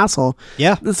you're an asshole.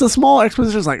 Yeah. It's a small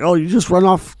exposition. It's like, oh, you just run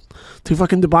off to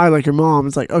fucking Dubai like your mom.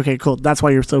 It's like, okay, cool. That's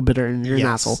why you're so bitter and you're an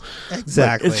asshole.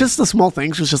 Exactly. Like, it's just the small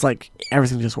things. It's just like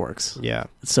everything just works. Yeah.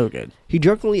 It's so good. He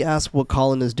drunkenly asks what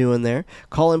Colin is doing there.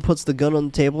 Colin puts the gun on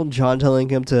the table, John telling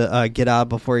him to get out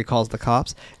before he calls the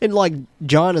cops. And, like,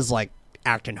 John is, like,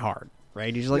 acting hard,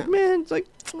 right? He's like, man, it's like,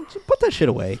 put that shit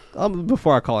away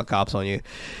before I call the cops on you.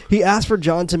 He asks for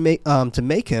John to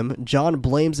make him. John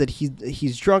blames that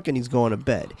he's drunk and he's going to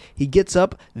bed. He gets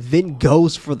up, then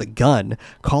goes for the gun.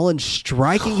 Colin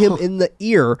striking him in the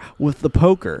ear with the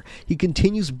poker. He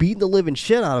continues beating the living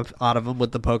shit out of him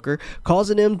with the poker,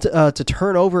 causing him to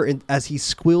turn over as he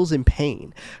squeals in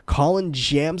pain. Colin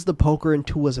jams the poker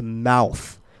into his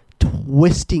mouth,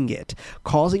 twisting it,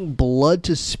 causing blood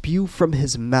to spew from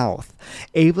his mouth.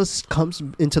 Ava comes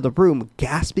into the room,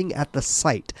 gasping at the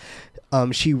sight.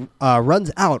 She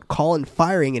runs out, Colin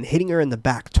firing and hitting her in the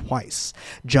back twice.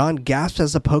 John gasps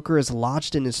as the poker is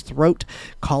lodged in his throat.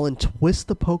 Colin twists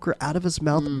the poker out of his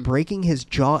mouth, breaking his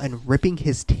jaw and ripping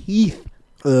his teeth.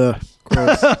 Ugh,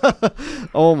 gross.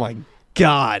 Oh my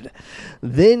God.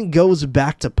 Then goes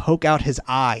back to poke out his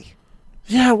eye.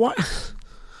 Yeah, what?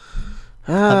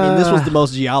 I mean, this was the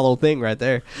most giallo thing right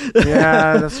there.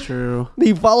 Yeah, that's true.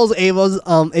 He follows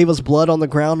Ava's blood on the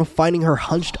ground, finding her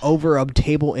hunched over a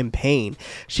table in pain.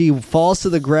 She falls to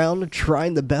the ground,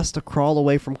 trying the best to crawl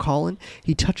away from Colin.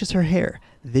 He touches her hair,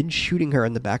 then shooting her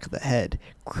in the back of the head,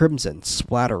 crimson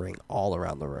splattering all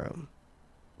around the room.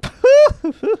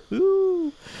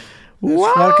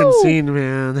 This fucking scene,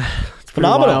 man. It's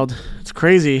Phenomenal. wild. It's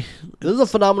crazy. This is a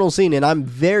phenomenal scene, and I'm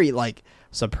very,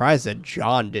 surprised that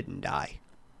John didn't die.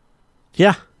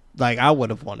 Yeah. I would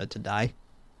have wanted to die.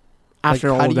 After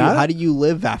all how of do that? how do you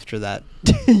live after that?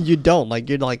 You don't.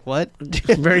 You're like, what?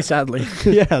 Very sadly.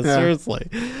 Yeah, seriously.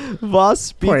 Voss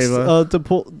speaks Ava.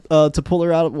 to pull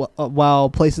her out while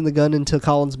placing the gun into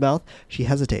Colin's mouth. She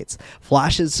hesitates.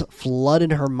 Flashes flood in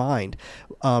her mind.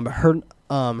 Her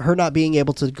not being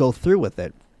able to go through with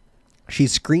it. She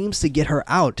screams to get her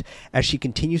out as she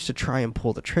continues to try and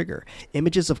pull the trigger.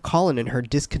 Images of Colin and her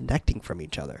disconnecting from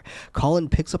each other. Colin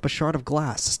picks up a shard of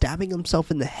glass, stabbing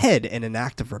himself in the head in an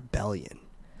act of rebellion.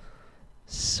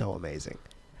 So amazing.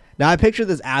 Now, I picture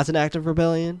this as an act of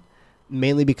rebellion,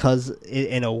 mainly because,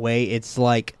 in a way, it's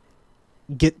like,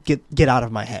 get out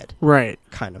of my head. Right.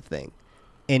 Kind of thing.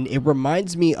 And it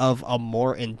reminds me of a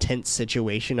more intense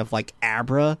situation of,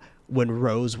 Abra when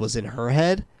Rose was in her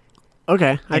head.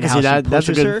 Okay, I And can how see she that. That's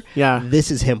a pushes good. her. Yeah.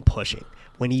 This is him pushing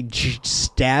when he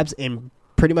stabs and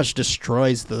pretty much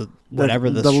destroys the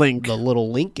link, the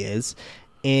little link is,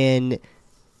 and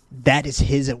that is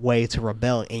his way to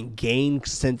rebel and gain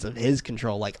sense of his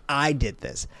control. I did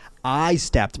this. I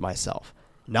stabbed myself,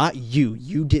 not you.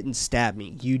 You didn't stab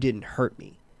me. You didn't hurt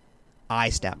me. I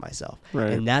stabbed myself,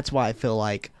 Right. and that's why I feel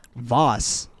like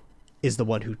Voss is the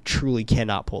one who truly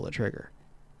cannot pull the trigger.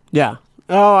 Yeah.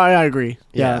 Oh, I agree.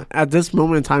 Yeah. Yeah. At this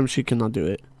moment in time, she cannot do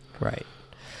it. Right.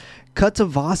 Cut to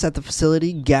Voss at the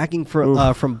facility, gagging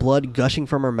from blood gushing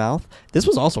from her mouth. This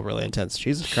was also really intense.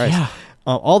 Jesus Christ. Yeah.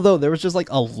 Although there was just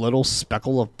a little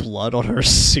speckle of blood on her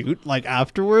suit,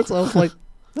 afterwards. I was like,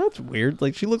 that's weird.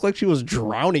 She looked like she was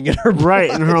drowning in her blood.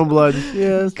 Right, in her own blood.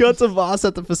 Yes. Cut to Voss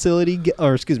at the facility,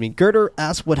 Gerder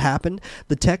asks what happened.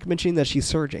 The tech mentioning that she's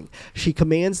surging. She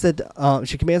commands them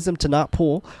to not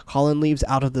pull. Colin leaves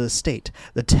out of the estate.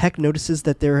 The tech notices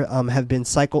that there have been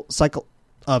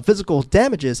physical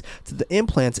damages to the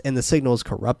implants and the signal is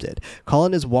corrupted.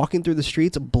 Colin is walking through the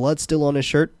streets, blood still on his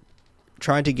shirt,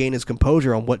 trying to gain his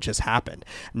composure on what just happened.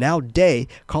 Now day,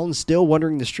 Colin's still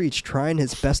wandering the streets, trying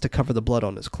his best to cover the blood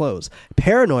on his clothes,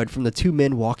 paranoid from the two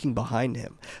men walking behind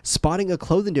him. Spotting a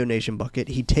clothing donation bucket,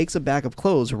 he takes a bag of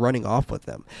clothes, running off with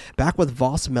them. Back with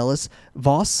Voss, Mellis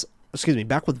tells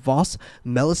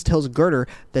Gerder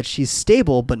that she's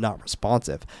stable but not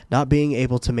responsive, not being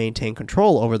able to maintain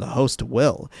control over the host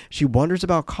will. She wonders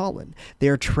about Colin. They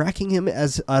are tracking him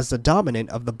as the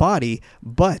dominant of the body,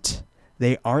 but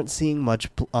they aren't seeing much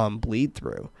bleed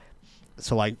through.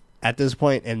 So at this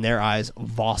point, in their eyes,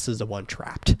 Voss is the one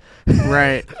trapped.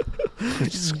 Right.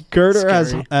 Girder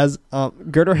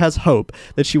has hope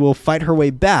that she will fight her way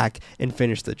back and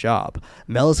finish the job.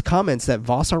 Melis comments that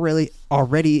Voss already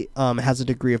has a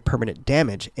degree of permanent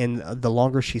damage, and the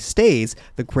longer she stays,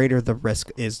 the greater the risk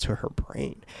is to her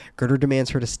brain. Girder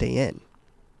demands her to stay in.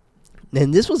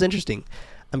 And this was interesting.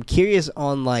 I'm curious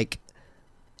on like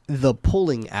the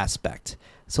pulling aspect.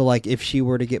 So like if she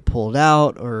were to get pulled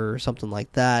out or something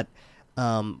like that,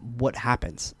 what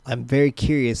happens? I'm very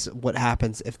curious what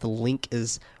happens if the link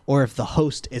is, or if the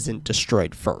host isn't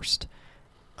destroyed first.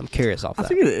 I'm curious off that. I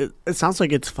think it sounds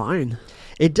like it's fine.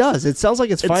 It does. It sounds like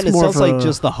it's fine. It sounds like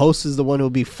just the host is the one who will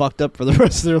be fucked up for the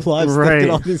rest of their lives. Right. Thinking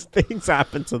all these things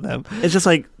happen to them. It's just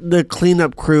like the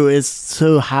cleanup crew is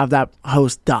to have that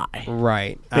host die.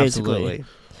 Right. Basically. Absolutely.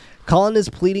 Colin is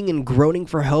pleading and groaning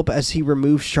for help as he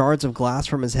removes shards of glass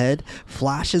from his head.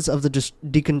 Flashes of the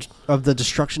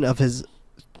destruction of his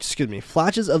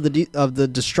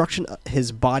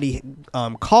his body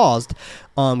caused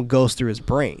goes through his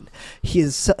brain.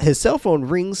 His cell phone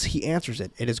rings. He answers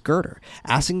it. It is Girder,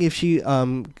 asking if she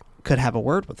could have a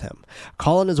word with him.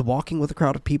 Colin is walking with a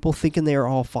crowd of people, thinking they are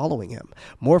all following him.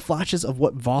 More flashes of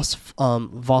what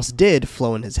Voss did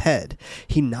flow in his head.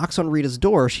 He knocks on Rita's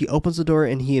door. She opens the door,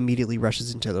 and he immediately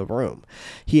rushes into the room.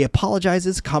 He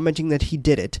apologizes, commenting that he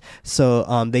did it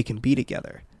so they can be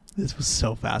together. This was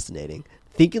so fascinating.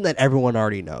 Thinking that everyone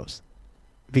already knows.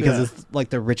 Because it's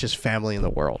like the richest family in the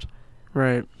world.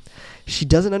 Right. She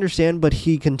doesn't understand, but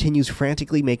he continues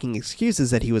frantically making excuses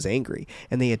that he was angry,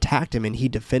 and they attacked him, and he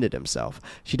defended himself.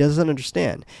 She doesn't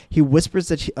understand. He whispers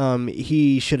that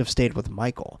he should have stayed with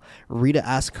Michael. Rita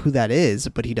asks who that is,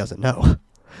 but he doesn't know.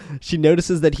 She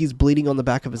notices that he's bleeding on the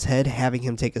back of his head, having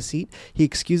him take a seat. He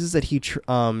excuses that he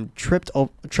tripped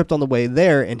on the way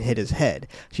there and hit his head.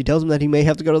 She tells him that he may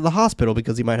have to go to the hospital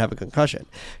because he might have a concussion.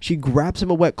 She grabs him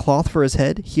a wet cloth for his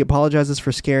head. He apologizes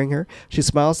for scaring her. She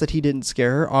smiles that he didn't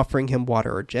scare her, offering him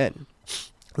water or gin,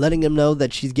 letting him know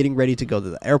that she's getting ready to go to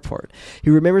the airport. He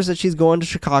remembers that she's going to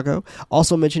Chicago,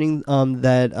 also mentioning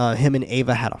that him and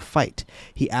Ava had a fight.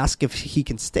 He asks if he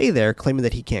can stay there, claiming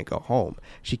that he can't go home.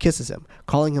 She kisses him,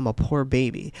 calling him a poor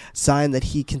baby, sighing that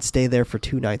he can stay there for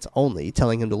 2 nights only,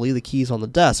 telling him to leave the keys on the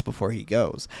desk before he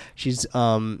goes. She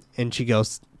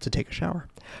goes to take a shower.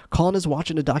 Colin is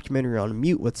watching a documentary on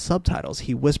mute with subtitles.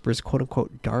 He whispers,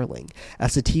 quote-unquote, darling,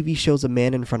 as the TV shows a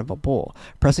man in front of a bull,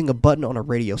 pressing a button on a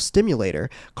radio stimulator,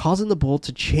 causing the bull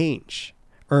to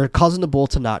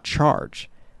not charge.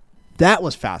 That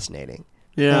was fascinating.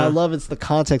 Yeah. And I love the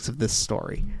context of this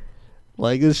story.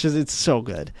 Like, it's so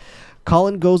good.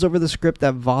 Colin goes over the script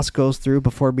that Voss goes through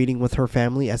before meeting with her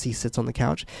family as he sits on the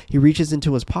couch. He reaches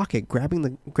into his pocket, grabbing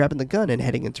the gun and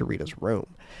heading into Rita's room.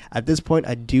 At this point,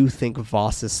 I do think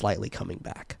Voss is slightly coming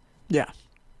back. Yeah.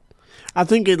 I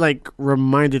think it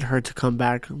reminded her to come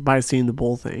back by seeing the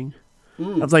bull thing.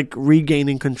 Of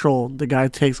regaining control. The guy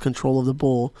takes control of the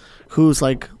bull, who's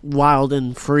wild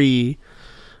and free,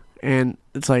 and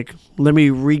it's let me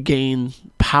regain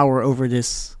power over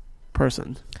this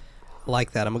person.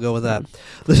 Like that. I'm going to go with that.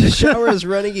 The shower is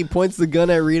running. He points the gun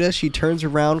at Rita. She turns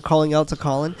around, calling out to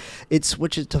Colin. It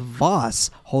switches to Voss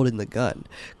holding the gun,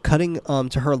 cutting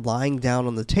to her lying down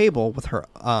on the table with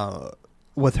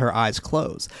her eyes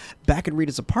closed. Back in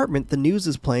Rita's apartment, the news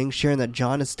is playing, sharing that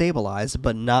John is stabilized,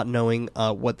 but not knowing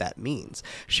what that means.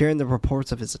 Sharing the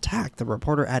reports of his attack, the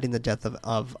reporter adding the death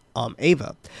of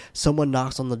Ava. Someone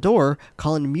knocks on the door.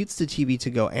 Colin mutes the TV to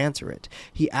go answer it.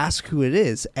 He asks who it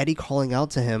is, Eddie calling out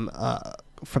to him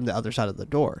from the other side of the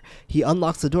door. He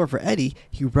unlocks the door for Eddie.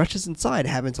 He rushes inside,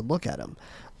 having to look at him.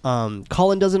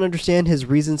 Colin doesn't understand his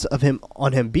reasons of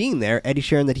him being there. Eddie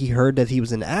sharing that he heard that he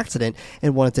was in an accident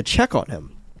and wanted to check on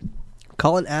him.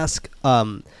 Colin asks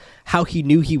how he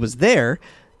knew he was there.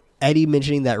 Eddie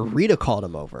mentioning that Rita called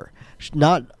him over.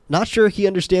 Not sure he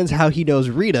understands how he knows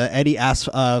Rita. Eddie asks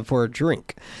for a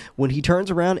drink. When he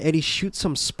turns around, Eddie shoots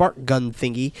some spark gun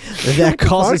thingy that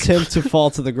causes him to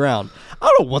fall to the ground. I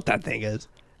don't know what that thing is.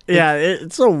 Yeah,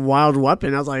 it's a wild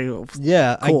weapon. I was like,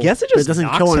 yeah, cool. I guess it just doesn't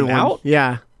knocks kill him anyone. out.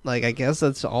 Yeah. I guess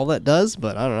that's all that does,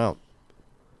 but I don't know.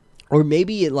 Or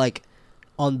maybe it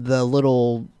on the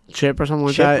little chip or something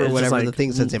like chip that, or whatever the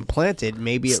things that's implanted,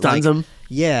 maybe it stuns him.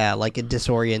 Yeah, it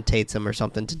disorientates him or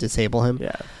something to disable him.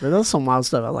 Yeah, there's some wild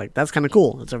stuff. I like. That's kind of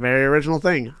cool. It's a very original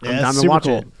thing. I'm down to watch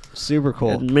it. Super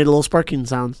cool. It made a little sparking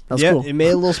sound. That's cool. It made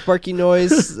a little sparky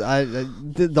noise.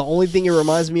 The only thing it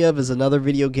reminds me of is another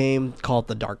video game called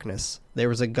The Darkness. There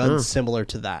was a gun similar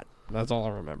to that. That's all I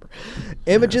remember.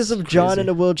 Images of John in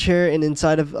a wheelchair and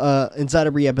inside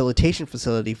a rehabilitation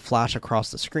facility flash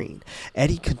across the screen.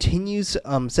 Eddie continues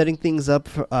setting things up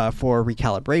for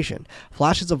recalibration.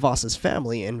 Flashes of Voss's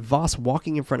family and Voss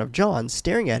walking in front of John,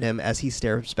 staring at him as he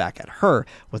stares back at her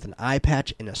with an eye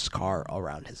patch and a scar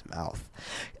around his mouth.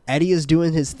 Eddie is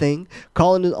doing his thing.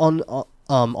 Colin is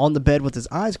on the bed with his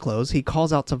eyes closed. He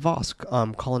calls out to Voss.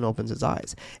 Colin opens his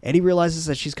eyes. Eddie realizes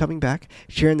that she's coming back,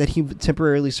 sharing that he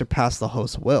temporarily surpassed the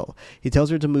host's will. He tells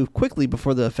her to move quickly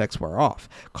before the effects wear off.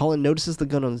 Colin notices the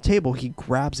gun on the table. He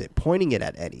grabs it, pointing it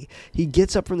at Eddie. He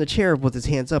gets up from the chair with his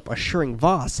hands up, assuring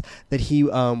Voss that he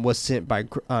was sent by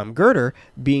Girder,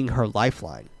 being her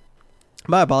lifeline.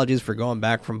 My apologies for going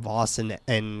back from Voss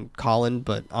and Colin,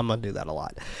 but I'm going to do that a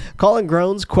lot. Colin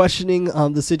groans, questioning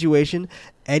the situation.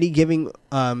 Eddie giving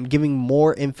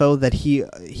more info that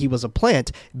he was a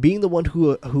plant, being the one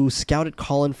who scouted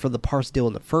Colin for the parts deal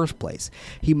in the first place.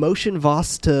 He motioned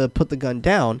Voss to put the gun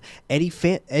down. Eddie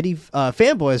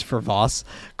fanboys for Voss,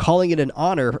 calling it an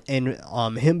honor, and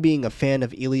him being a fan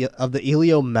of the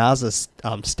Elio Mazza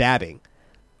stabbing.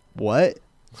 What?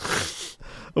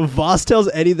 Voss tells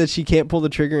Eddie that she can't pull the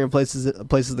trigger and places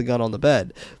the gun on the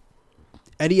bed.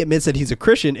 Eddie admits that he's a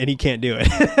Christian and he can't do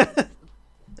it.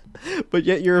 But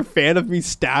yet you're a fan of me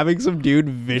stabbing some dude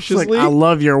viciously? Like, I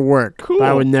love your work, cool. But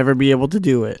I would never be able to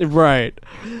do it. Right.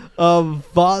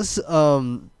 Voss,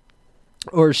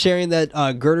 or sharing that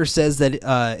Girder says that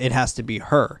it has to be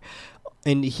her.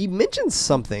 And he mentions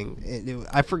something.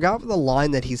 I forgot the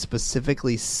line that he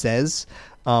specifically says.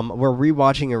 We're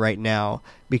rewatching it right now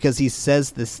because he says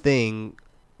this thing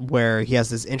where he has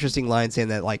this interesting line saying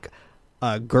that like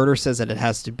Girder says that it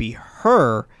has to be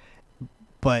her,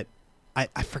 but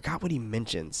I forgot what he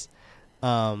mentions.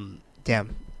 Damn,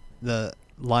 the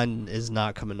line is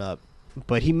not coming up,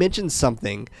 but he mentions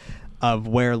something of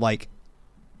where like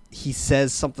he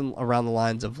says something around the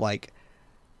lines of like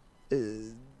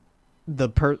I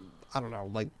don't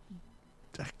know, like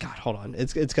God, hold on,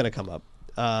 it's gonna come up.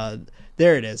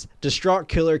 There it is. Distraught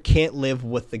killer can't live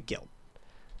with the guilt.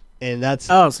 And that's...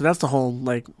 Oh, so that's the whole,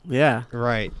 like, yeah.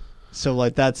 Right. So,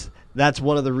 like, that's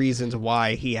one of the reasons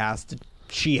why she has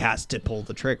to pull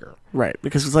the trigger. Right.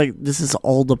 Because it's like, this is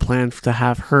all the plan to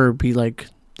have her be, like,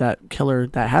 that killer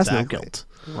that has no guilt.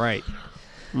 Right.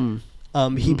 But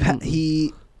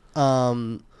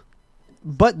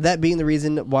that being the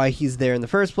reason why he's there in the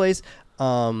first place,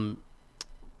 actually,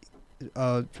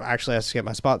 I skipped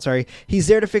my spot. Sorry. He's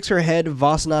there to fix her head.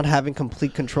 Voss not having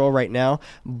complete control right now,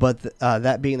 but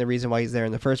that being the reason why he's there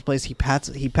in the first place. He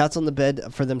pats on the bed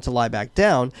for them to lie back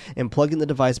down and plugging the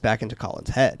device back into Colin's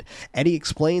head. Eddie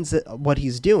explains what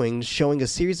he's doing, showing a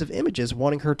series of images,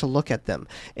 wanting her to look at them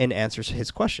and answers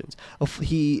his questions.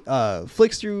 He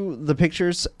flicks through the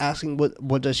pictures, asking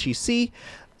what does she see.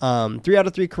 3 out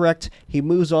of 3 correct. He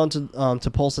moves on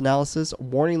to pulse analysis,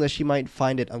 warning that she might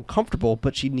find it uncomfortable,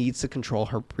 but she needs to control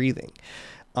her breathing.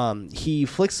 He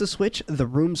flicks the switch, the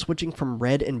room switching from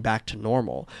red and back to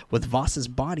normal, with Voss's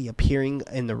body appearing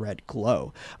in the red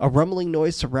glow. A rumbling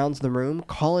noise surrounds the room,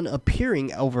 Colin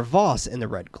appearing over Voss in the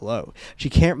red glow. She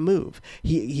can't move.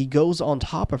 He goes on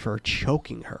top of her,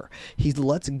 choking her. He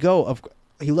lets go of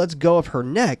her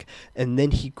neck, and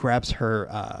then he grabs her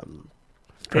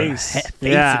face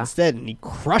instead, and he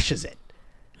crushes it.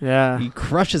 Yeah. He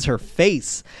crushes her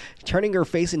face, turning her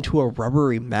face into a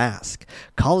rubbery mask.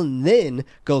 Colin then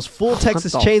goes full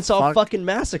Texas Chainsaw fucking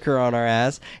Massacre on our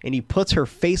ass, and he puts her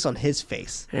face on his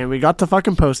face. And we got the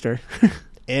fucking poster.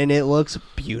 And it looks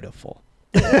beautiful.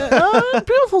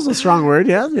 Beautiful's a strong word,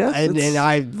 yeah. And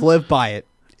I live by it.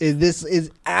 This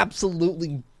is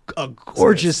absolutely a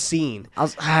gorgeous scene.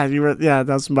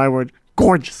 That's my word.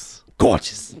 Gorgeous.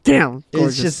 Damn. Gorgeous.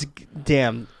 It's just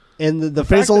damn. And the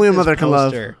face fact only that a mother this can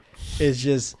love is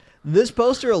just this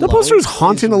poster alone. The poster is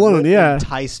haunting alone, yeah.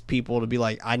 Enticed people to be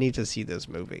like, I need to see this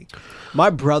movie. My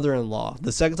brother-in-law,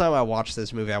 the second time I watched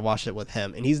this movie, I watched it with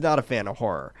him, and he's not a fan of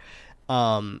horror.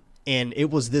 And it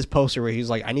was this poster where he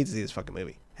was like, I need to see this fucking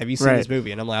movie. Have you seen this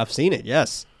movie? And I'm like, I've seen it,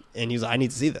 yes. And he's like, I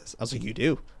need to see this. I was like, you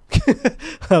do?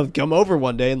 Come over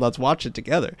one day and let's watch it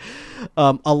together.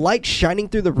 A light shining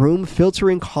through the room,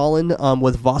 filtering Colin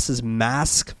with Voss's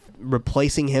mask,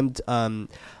 replacing him to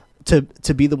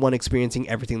be the one experiencing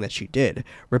everything that she did,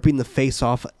 ripping the face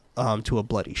off to a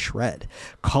bloody shred.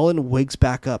 Colin wigs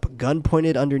back up, gun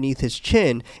pointed underneath his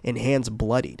chin and hands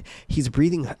bloodied. He's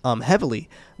breathing heavily,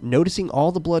 noticing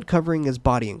all the blood covering his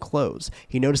body and clothes.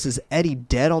 He notices Eddie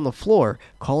dead on the floor.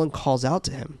 Colin calls out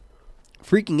to him.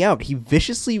 Freaking out, he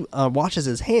viciously washes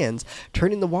his hands,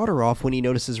 turning the water off when he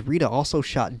notices Rita also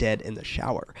shot dead in the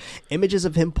shower. Images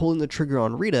of him pulling the trigger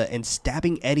on Rita and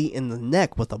stabbing Eddie in the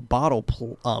neck with a bottle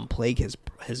plague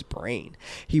his brain.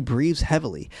 He breathes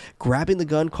heavily, grabbing the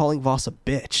gun, calling Voss a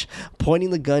bitch,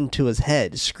 pointing the gun to his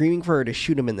head, screaming for her to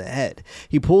shoot him in the head.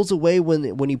 He pulls away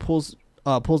when he pulls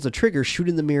the trigger,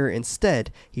 shooting the mirror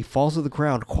instead. He falls to the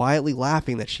ground, quietly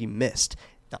laughing that she missed.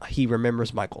 He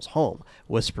remembers Michael's home,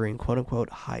 whispering, quote-unquote,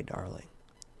 "Hi, darling."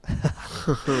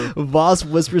 Voss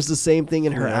whispers the same thing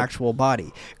in her actual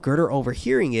body, Gerder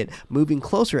overhearing it, moving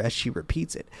closer as she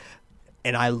repeats it.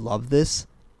 And I love this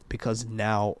because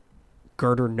now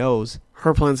Gerder knows.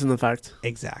 Her plan's in effect.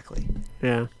 Exactly.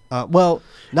 Yeah. Well,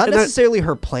 not necessarily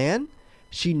her plan.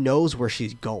 She knows where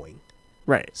she's going.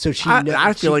 Right. So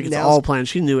I feel like it's all planned.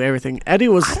 She knew everything. Eddie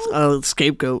was a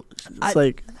scapegoat. I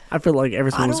feel like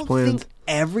everything was planned. I don't think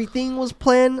everything was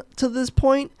planned to this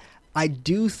point. I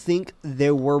do think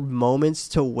there were moments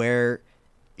to where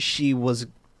she was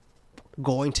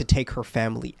going to take her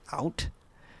family out.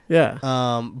 Yeah.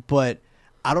 But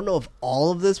I don't know if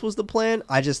all of this was the plan.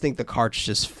 I just think the cards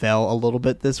just fell a little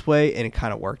bit this way, and it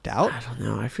kind of worked out. I don't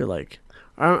know. I feel like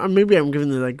maybe I'm giving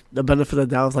the benefit of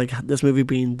the doubt of like this movie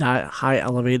being that high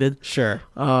elevated. Sure.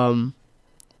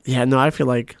 Yeah, no, I feel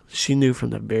like she knew from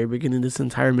the very beginning this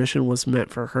entire mission was meant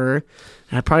for her.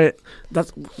 And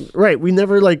that's right. We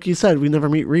never, like you said, we never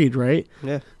meet Reed, right?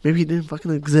 Yeah. Maybe he didn't fucking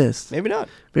exist. Maybe not.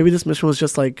 Maybe this mission was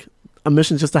just like a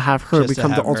mission just to have her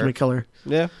become the ultimate killer.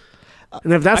 Yeah.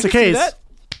 And if that's the case,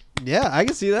 yeah, I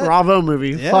can see that. Bravo movie.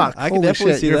 Yeah, Fuck. I can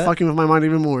definitely see You're that. fucking with my mind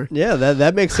even more. Yeah,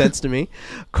 that makes sense to me.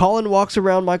 Colin walks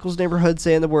around Michael's neighborhood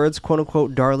saying the words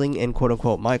 "quote-unquote darling" and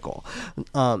 "quote-unquote Michael,"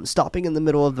 stopping in the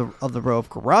middle of the row of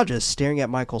garages, staring at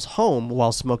Michael's home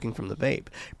while smoking from the vape,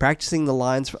 practicing the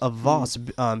lines of Voss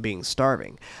being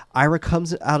starving. Ira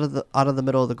comes out of the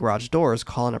middle of the garage doors.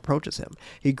 Colin approaches him.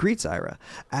 He greets Ira,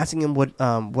 asking him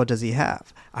what does he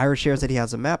have. Ira shares that he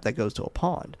has a map that goes to a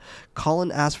pond.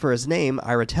 Colin asks for his name,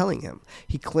 Ira telling him.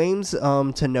 He claims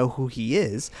to know who he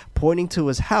is, pointing to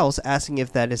his house, asking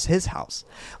if that is his house.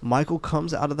 Michael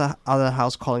comes out of the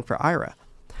house calling for Ira.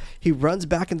 He runs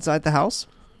back inside the house.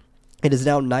 It is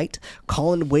now night.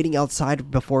 Colin waiting outside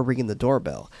before ringing the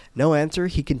doorbell. No answer.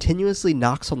 He continuously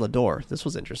knocks on the door. This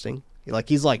was interesting.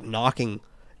 He's knocking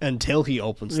until he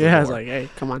opens the door. Yeah, it's like, hey,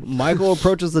 come on. Michael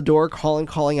approaches the door,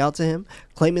 calling out to him,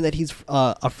 claiming that he's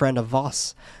a friend of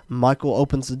Voss. Michael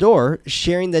opens the door,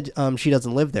 sharing that she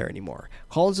doesn't live there anymore.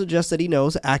 Colin suggests that he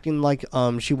knows, acting like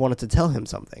she wanted to tell him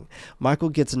something. Michael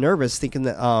gets nervous, thinking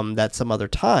that some other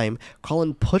time.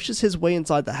 Colin pushes his way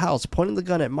inside the house, pointing the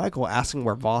gun at Michael, asking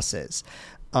where Voss is.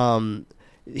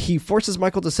 He forces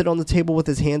Michael to sit on the table with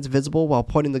his hands visible while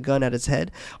pointing the gun at his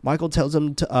head. Michael tells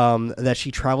him that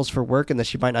she travels for work and that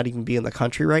she might not even be in the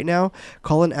country right now.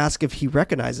 Colin asks if he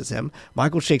recognizes him.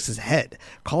 Michael shakes his head.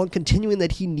 Colin continuing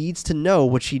that he needs to know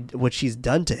what she's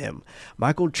done to him.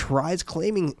 Michael tries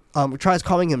calming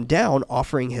him down,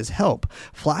 offering his help.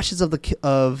 Flashes of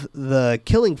the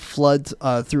killing floods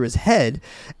through his head.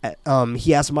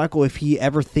 He asks Michael if he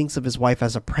ever thinks of his wife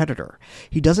as a predator.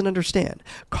 He doesn't understand.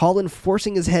 Colin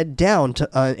forcing his head down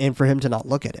and for him to not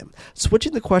look at him,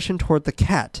 switching the question toward the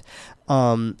cat,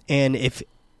 and if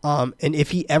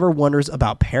he ever wonders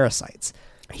about parasites.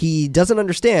 He doesn't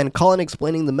understand. Colin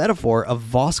explaining the metaphor of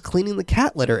Voss cleaning the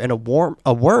cat litter and a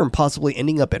worm possibly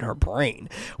ending up in her brain,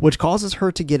 which causes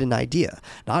her to get an idea.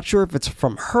 Not sure if it's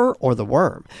from her or the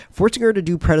worm, forcing her to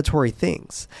do predatory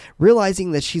things.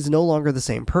 Realizing that she's no longer the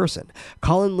same person,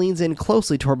 Colin leans in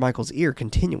closely toward Michael's ear,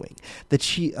 continuing that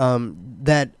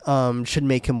should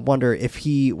make him wonder if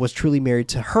he was truly married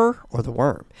to her or the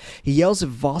worm. He yells if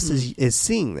Voss is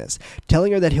seeing this,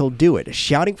 telling her that he'll do it,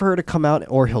 shouting for her to come out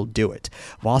or he'll do it.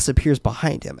 Voss appears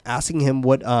behind him, asking him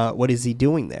what is he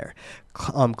doing there,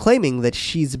 claiming that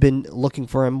she's been looking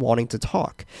for him, wanting to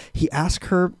talk. He asks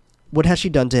her what has she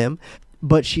done to him,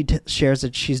 but she shares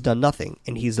that she's done nothing,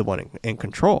 and he's the one in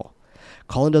control.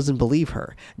 Colin doesn't believe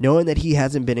her, knowing that he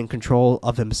hasn't been in control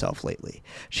of himself lately.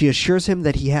 She assures him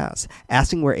that he has,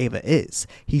 asking where Ava is.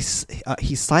 He's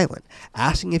silent,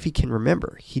 asking if he can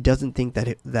remember. He doesn't think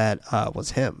that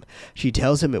was him. She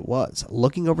tells him it was,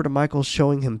 looking over to Michael,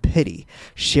 showing him pity,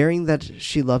 sharing that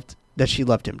she loved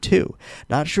him too.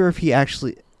 Not sure if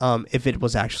if it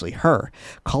was actually her.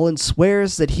 Colin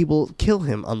swears that he will kill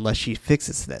him unless she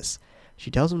fixes this.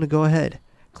 She tells him to go ahead,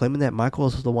 claiming that Michael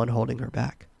is the one holding her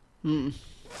back.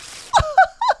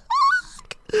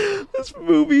 This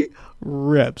movie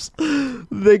rips.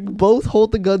 They both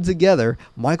hold the gun together.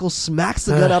 Michael smacks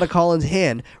the gun out of Colin's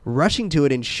hand, rushing to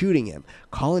it and shooting him.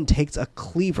 Colin takes a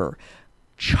cleaver,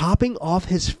 chopping off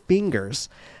his fingers.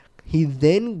 He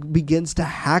then begins to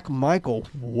hack Michael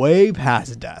way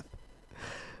past death.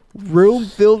 Room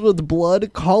filled with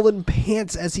blood, Colin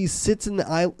pants as he sits on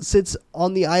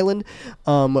the island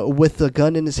with the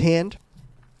gun in his hand.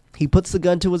 He puts the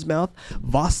gun to his mouth,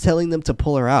 Voss telling them to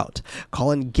pull her out.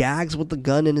 Colin gags with the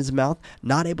gun in his mouth,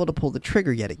 not able to pull the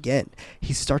trigger yet again.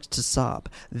 He starts to sob.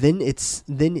 Then is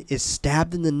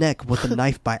stabbed in the neck with a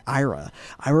knife by Ira.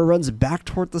 Ira runs back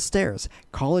toward the stairs,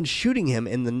 Colin shooting him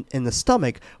in the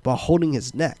stomach while holding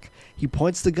his neck. He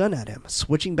points the gun at him,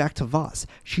 switching back to Voss.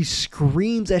 She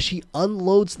screams as she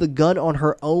unloads the gun on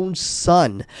her own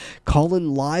son.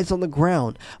 Colin lies on the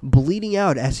ground, bleeding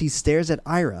out as he stares at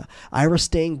Ira. Ira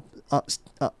saying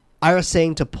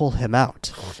to pull him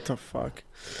out. What the fuck?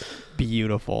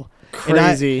 Beautiful.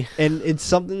 Crazy. And it's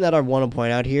something that I want to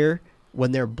point out here.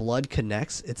 When their blood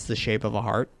connects, it's the shape of a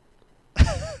heart. I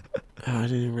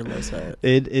didn't even realize that.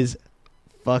 It is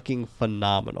fucking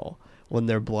phenomenal. When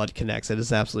their blood connects, it is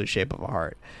the absolute shape of a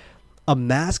heart. A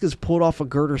mask is pulled off of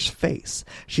Gerder's face.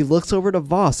 She looks over to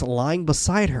Voss lying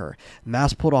beside her.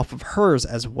 Mask pulled off of hers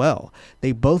as well.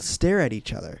 They both stare at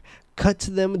each other. Cut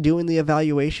to them doing the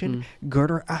evaluation.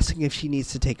 Gerder asking if she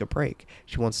needs to take a break.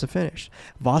 She wants to finish.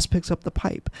 Voss picks up the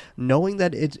pipe, knowing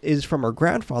that it is from her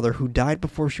grandfather who died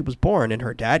before she was born and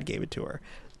her dad gave it to her.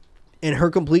 And her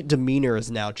complete demeanor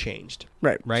is now changed.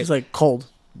 Right. Right? She's like cold.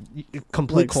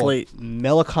 Complete like cold. slate.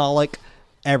 Melancholic,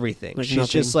 everything. Like she's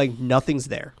nothing. just like nothing's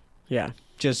there. Yeah.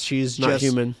 She's Not just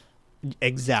human.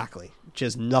 Exactly.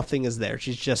 Just nothing is there.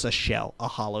 She's just a shell, a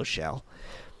hollow shell.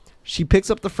 She picks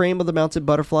up the frame of the mounted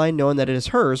butterfly, knowing that it is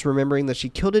hers, remembering that she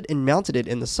killed it and mounted it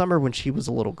in the summer when she was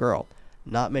a little girl,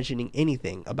 not mentioning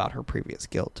anything about her previous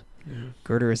guilt.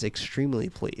 Gerder is extremely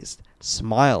pleased,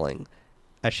 smiling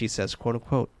as she says, quote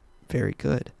unquote, very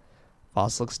good.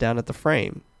 Voss looks down at the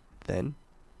frame, then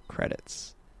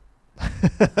credits.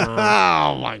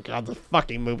 Oh my god, the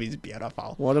fucking movie's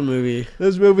beautiful. What a movie.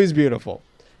 This movie's beautiful.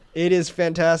 It is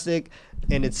fantastic,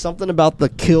 and it's something about the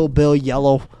Kill Bill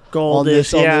yellow on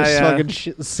this fucking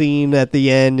scene at the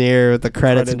end here with the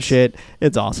credits and shit.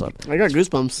 It's awesome. I got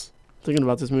goosebumps thinking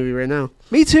about this movie right now.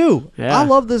 Me too. Yeah. I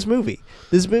love this movie.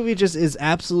 This movie just is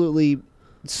absolutely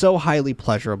so highly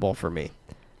pleasurable for me.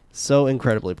 So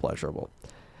incredibly pleasurable.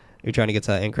 You're trying to get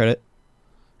to that end credit?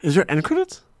 Is there end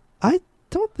credits? I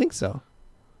don't think so.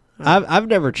 I've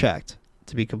never checked,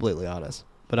 to be completely honest,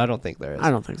 but I don't think there is.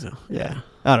 I don't think so. Yeah.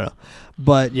 I don't know.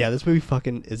 But yeah, this movie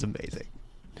fucking is amazing.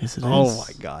 Yes, it is. Oh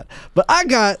my god. But I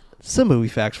got some movie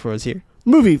facts for us here.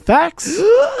 Movie facts.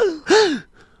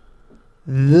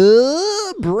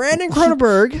 The Brandon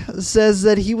Cronenberg says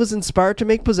that he was inspired to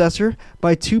make Possessor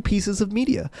by two pieces of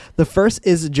media. The first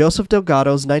is Joseph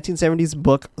Delgado's 1970s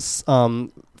book,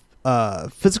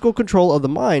 Physical Control of the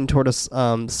Mind Toward a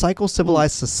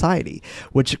Psycho-Civilized Society,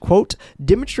 which, quote,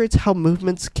 demonstrates how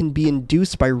movements can be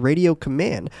induced by radio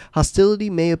command, hostility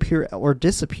may appear or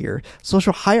disappear,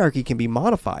 social hierarchy can be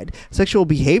modified, sexual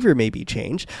behavior may be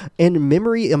changed, and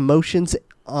memory, emotions,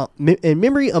 and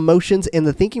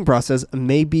the thinking process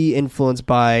may be influenced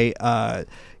by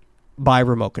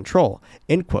remote control,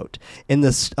 end quote. And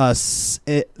the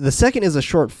second is a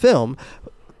short film,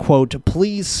 quote,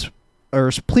 please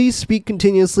speak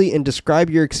continuously and describe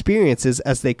your experiences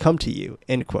as they come to you,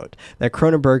 end quote, that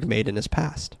Cronenberg made in his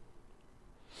past.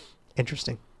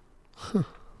 Interesting. Huh.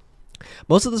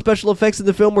 Most of the special effects in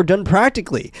the film were done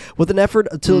practically, with an effort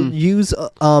to use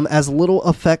as little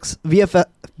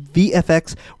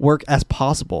VFX work as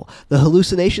possible. The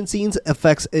hallucination scenes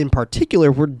effects in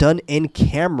particular were done in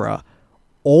camera.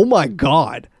 Oh my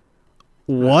god.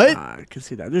 What? I can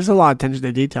see that. There's a lot of attention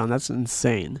to detail, and that's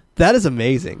insane. That is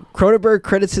amazing. Cronenberg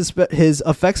credits his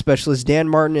effects specialist Dan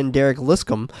Martin and Derek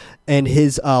Liscombe and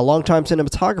his longtime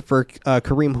cinematographer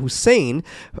Kareem Hussein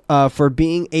for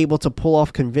being able to pull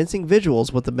off convincing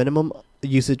visuals with the minimum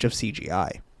usage of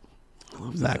CGI.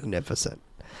 Magnificent.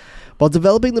 While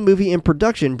developing the movie in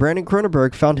production, Brandon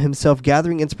Cronenberg found himself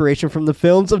gathering inspiration from the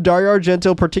films of Dario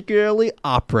Argento, particularly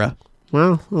opera.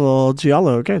 Well, a little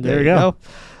giallo. Okay, there you go.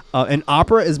 And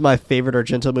Opera is my favorite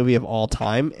Argento movie of all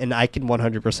time, and I can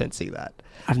 100% see that.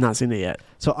 I've not seen it yet.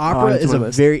 So Opera is a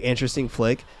very interesting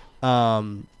flick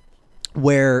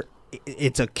where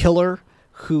it's a killer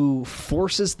who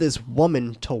forces this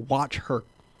woman to watch her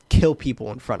kill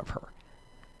people in front of her.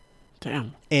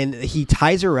 Damn. And he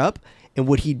ties her up, and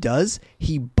what he does,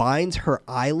 he binds her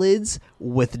eyelids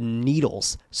with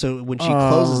needles. So when she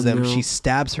closes them, she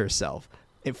stabs herself.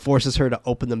 It forces her to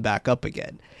open them back up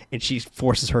again. And she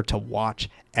forces her to watch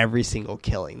every single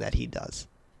killing that he does.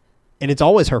 And it's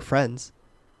always her friends.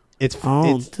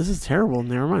 This is terrible.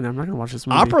 Never mind. I'm not gonna watch this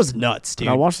movie. Opera's nuts, dude.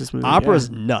 I'll watch this movie. Opera's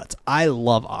nuts. I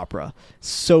love opera.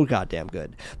 So goddamn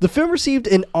good. The film received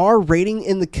an R rating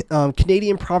in the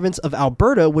Canadian province of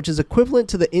Alberta, which is equivalent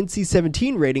to the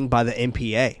NC-17 rating by the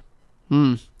MPA.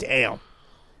 Damn.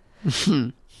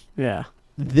 Yeah.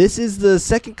 This is the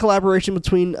second collaboration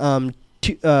between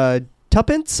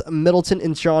Tuppence, Middleton,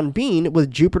 and Sean Bean, with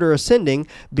Jupiter Ascending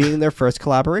being their first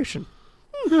collaboration.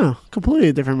 Yeah,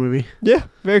 completely different movie. Yeah,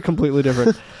 very completely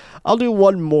different. I'll do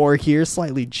one more here,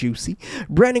 slightly juicy.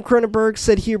 Brandon Cronenberg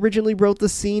said he originally wrote the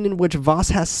scene in which Voss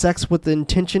has sex with the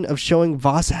intention of showing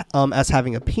Voss as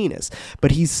having a penis,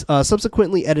 but he's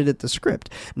subsequently edited the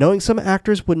script, knowing some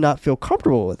actors would not feel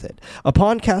comfortable with it.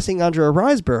 Upon casting Andrea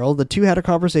Riseborough, the two had a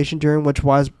conversation during which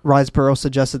Riseborough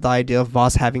suggested the idea of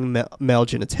Voss having male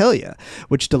genitalia,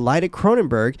 which delighted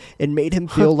Cronenberg and made him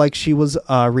feel like she was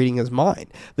reading his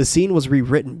mind. The scene was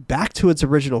rewritten back to its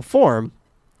original form,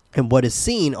 and what is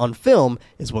seen on film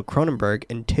is what Cronenberg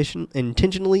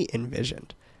intentionally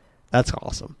envisioned. That's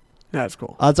awesome. That's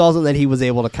cool. It's awesome that he was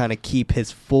able to kind of keep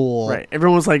his full... Right.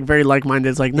 Everyone was like very like-minded.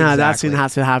 It's like, nah, that scene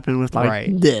has to happen with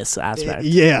this aspect.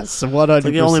 Yes, 100%.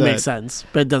 Like, it only makes sense,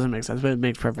 but it doesn't make sense, but it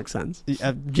makes perfect sense.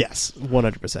 Yes,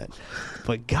 100%.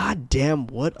 But goddamn,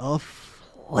 what a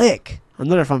flick.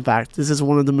 Another fun fact, this is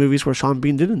one of the movies where Sean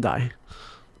Bean didn't die.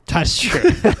 That's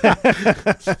true.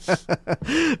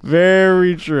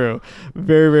 Very true.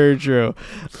 Very, very true.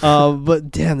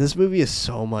 But damn, this movie is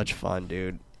so much fun,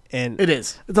 dude. And it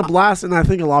is. It's a blast, and I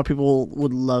think a lot of people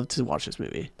would love to watch this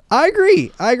movie. I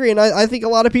agree. And I think a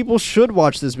lot of people should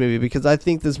watch this movie because I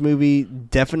think this movie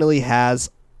definitely has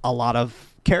a lot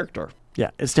of character.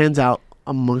 Yeah, it stands out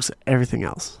amongst everything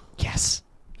else. Yes.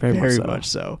 Very much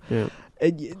so. Yeah.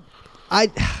 I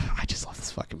just love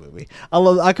this fucking movie.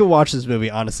 I could watch this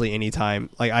movie honestly anytime.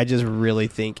 Like, I just really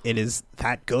think it is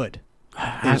that good.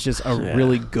 It's just a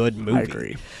really good movie. I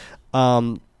agree.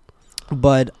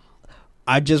 But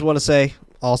I just want to say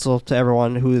also to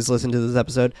everyone who is listening to this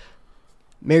episode,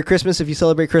 Merry Christmas if you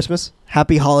celebrate Christmas.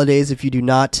 Happy holidays if you do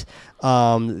not.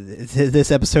 This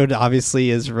episode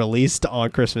obviously is released on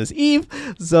Christmas Eve.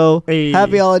 So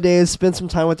Happy holidays. Spend some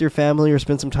time with your family or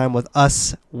spend some time with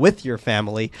us with your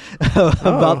family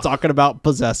about talking about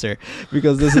Possessor,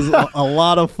 because this is a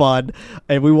lot of fun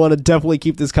and we want to definitely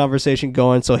keep this conversation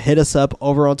going. So hit us up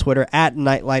over on Twitter at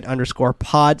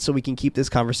 @nightlight_pod so we can keep this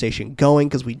conversation going,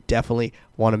 because we definitely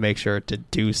want to make sure to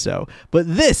do so. But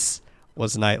this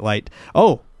was Nightlight.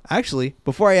 Oh, actually,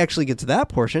 before I actually get to that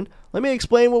portion, let me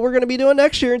explain what we're going to be doing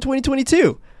next year in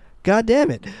 2022. God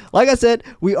damn it. Like I said,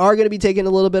 we are going to be taking a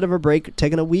little bit of a break,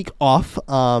 taking a week off,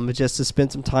 just to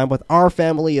spend some time with our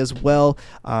family as well,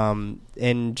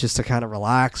 and just to kind of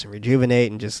relax and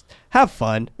rejuvenate and just have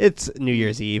fun. It's New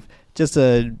Year's Eve, just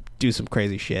to do some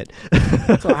crazy shit.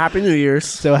 So Happy New Year's.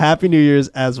 So Happy New Year's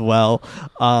as well.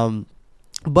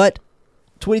 But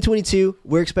 2022,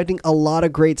 we're expecting a lot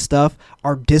of great stuff.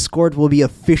 Our Discord will be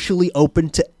officially open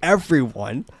to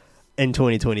everyone in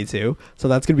 2022, so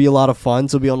that's going to be a lot of fun,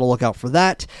 so be on the lookout for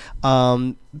that.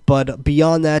 But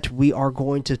beyond that, we are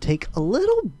going to take a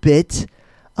little bit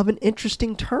of an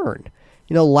interesting turn.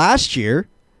 You know, last year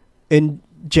in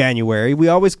January, we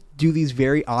always do these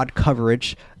very odd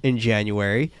coverage in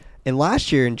January, and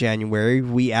last year in January,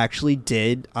 we actually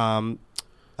did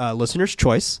Listener's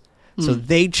Choice. So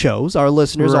they chose, our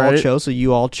listeners all chose, so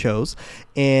you all chose.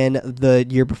 And the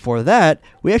year before that,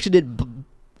 we actually did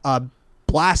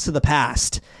Blast to the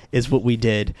Past is what we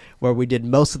did, where we did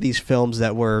most of these films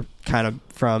that were kind of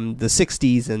from the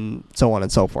 60s and so on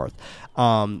and so forth.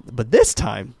 But this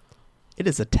time, it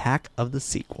is Attack of the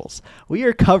Sequels. We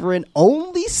are covering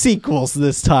only sequels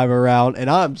this time around, and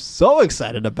I'm so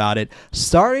excited about it,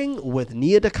 starting with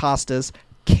Nia DaCosta's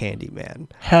Candyman.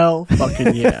 Hell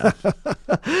fucking yeah.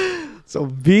 So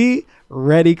be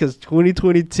ready, because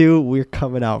 2022, we're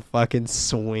coming out fucking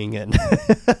swinging.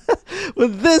 Well,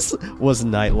 this was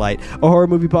Nightlight, a horror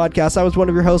movie podcast. I was one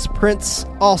of your hosts, Prince,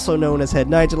 also known as Head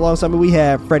Knight. Alongside me, we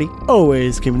have Freddie.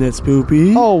 Always keeping it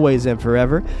spoopy. Always and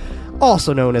forever.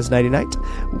 Also known as Nighty Night.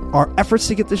 Our efforts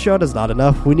to get this show out is not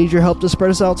enough. We need your help to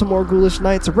spread us out to more ghoulish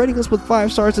nights. Rating us with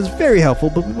 5 stars is very helpful,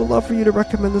 but we would love for you to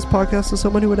recommend this podcast to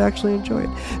someone who would actually enjoy it.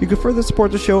 You can further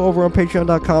support the show over on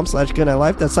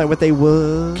patreon.com/goodnightlife. That's not what they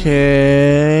would.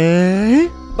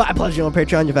 Okay. By pledging on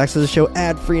Patreon, you have access to the show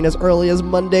ad-free and as early as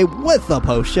Monday with a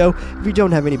post-show. If you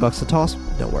don't have any bucks to toss,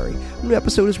 don't worry. A new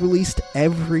episode is released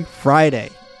every Friday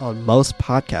on most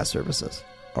podcast services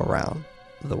around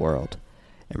the world.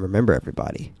 And remember,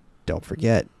 everybody, don't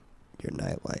forget your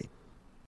nightlight.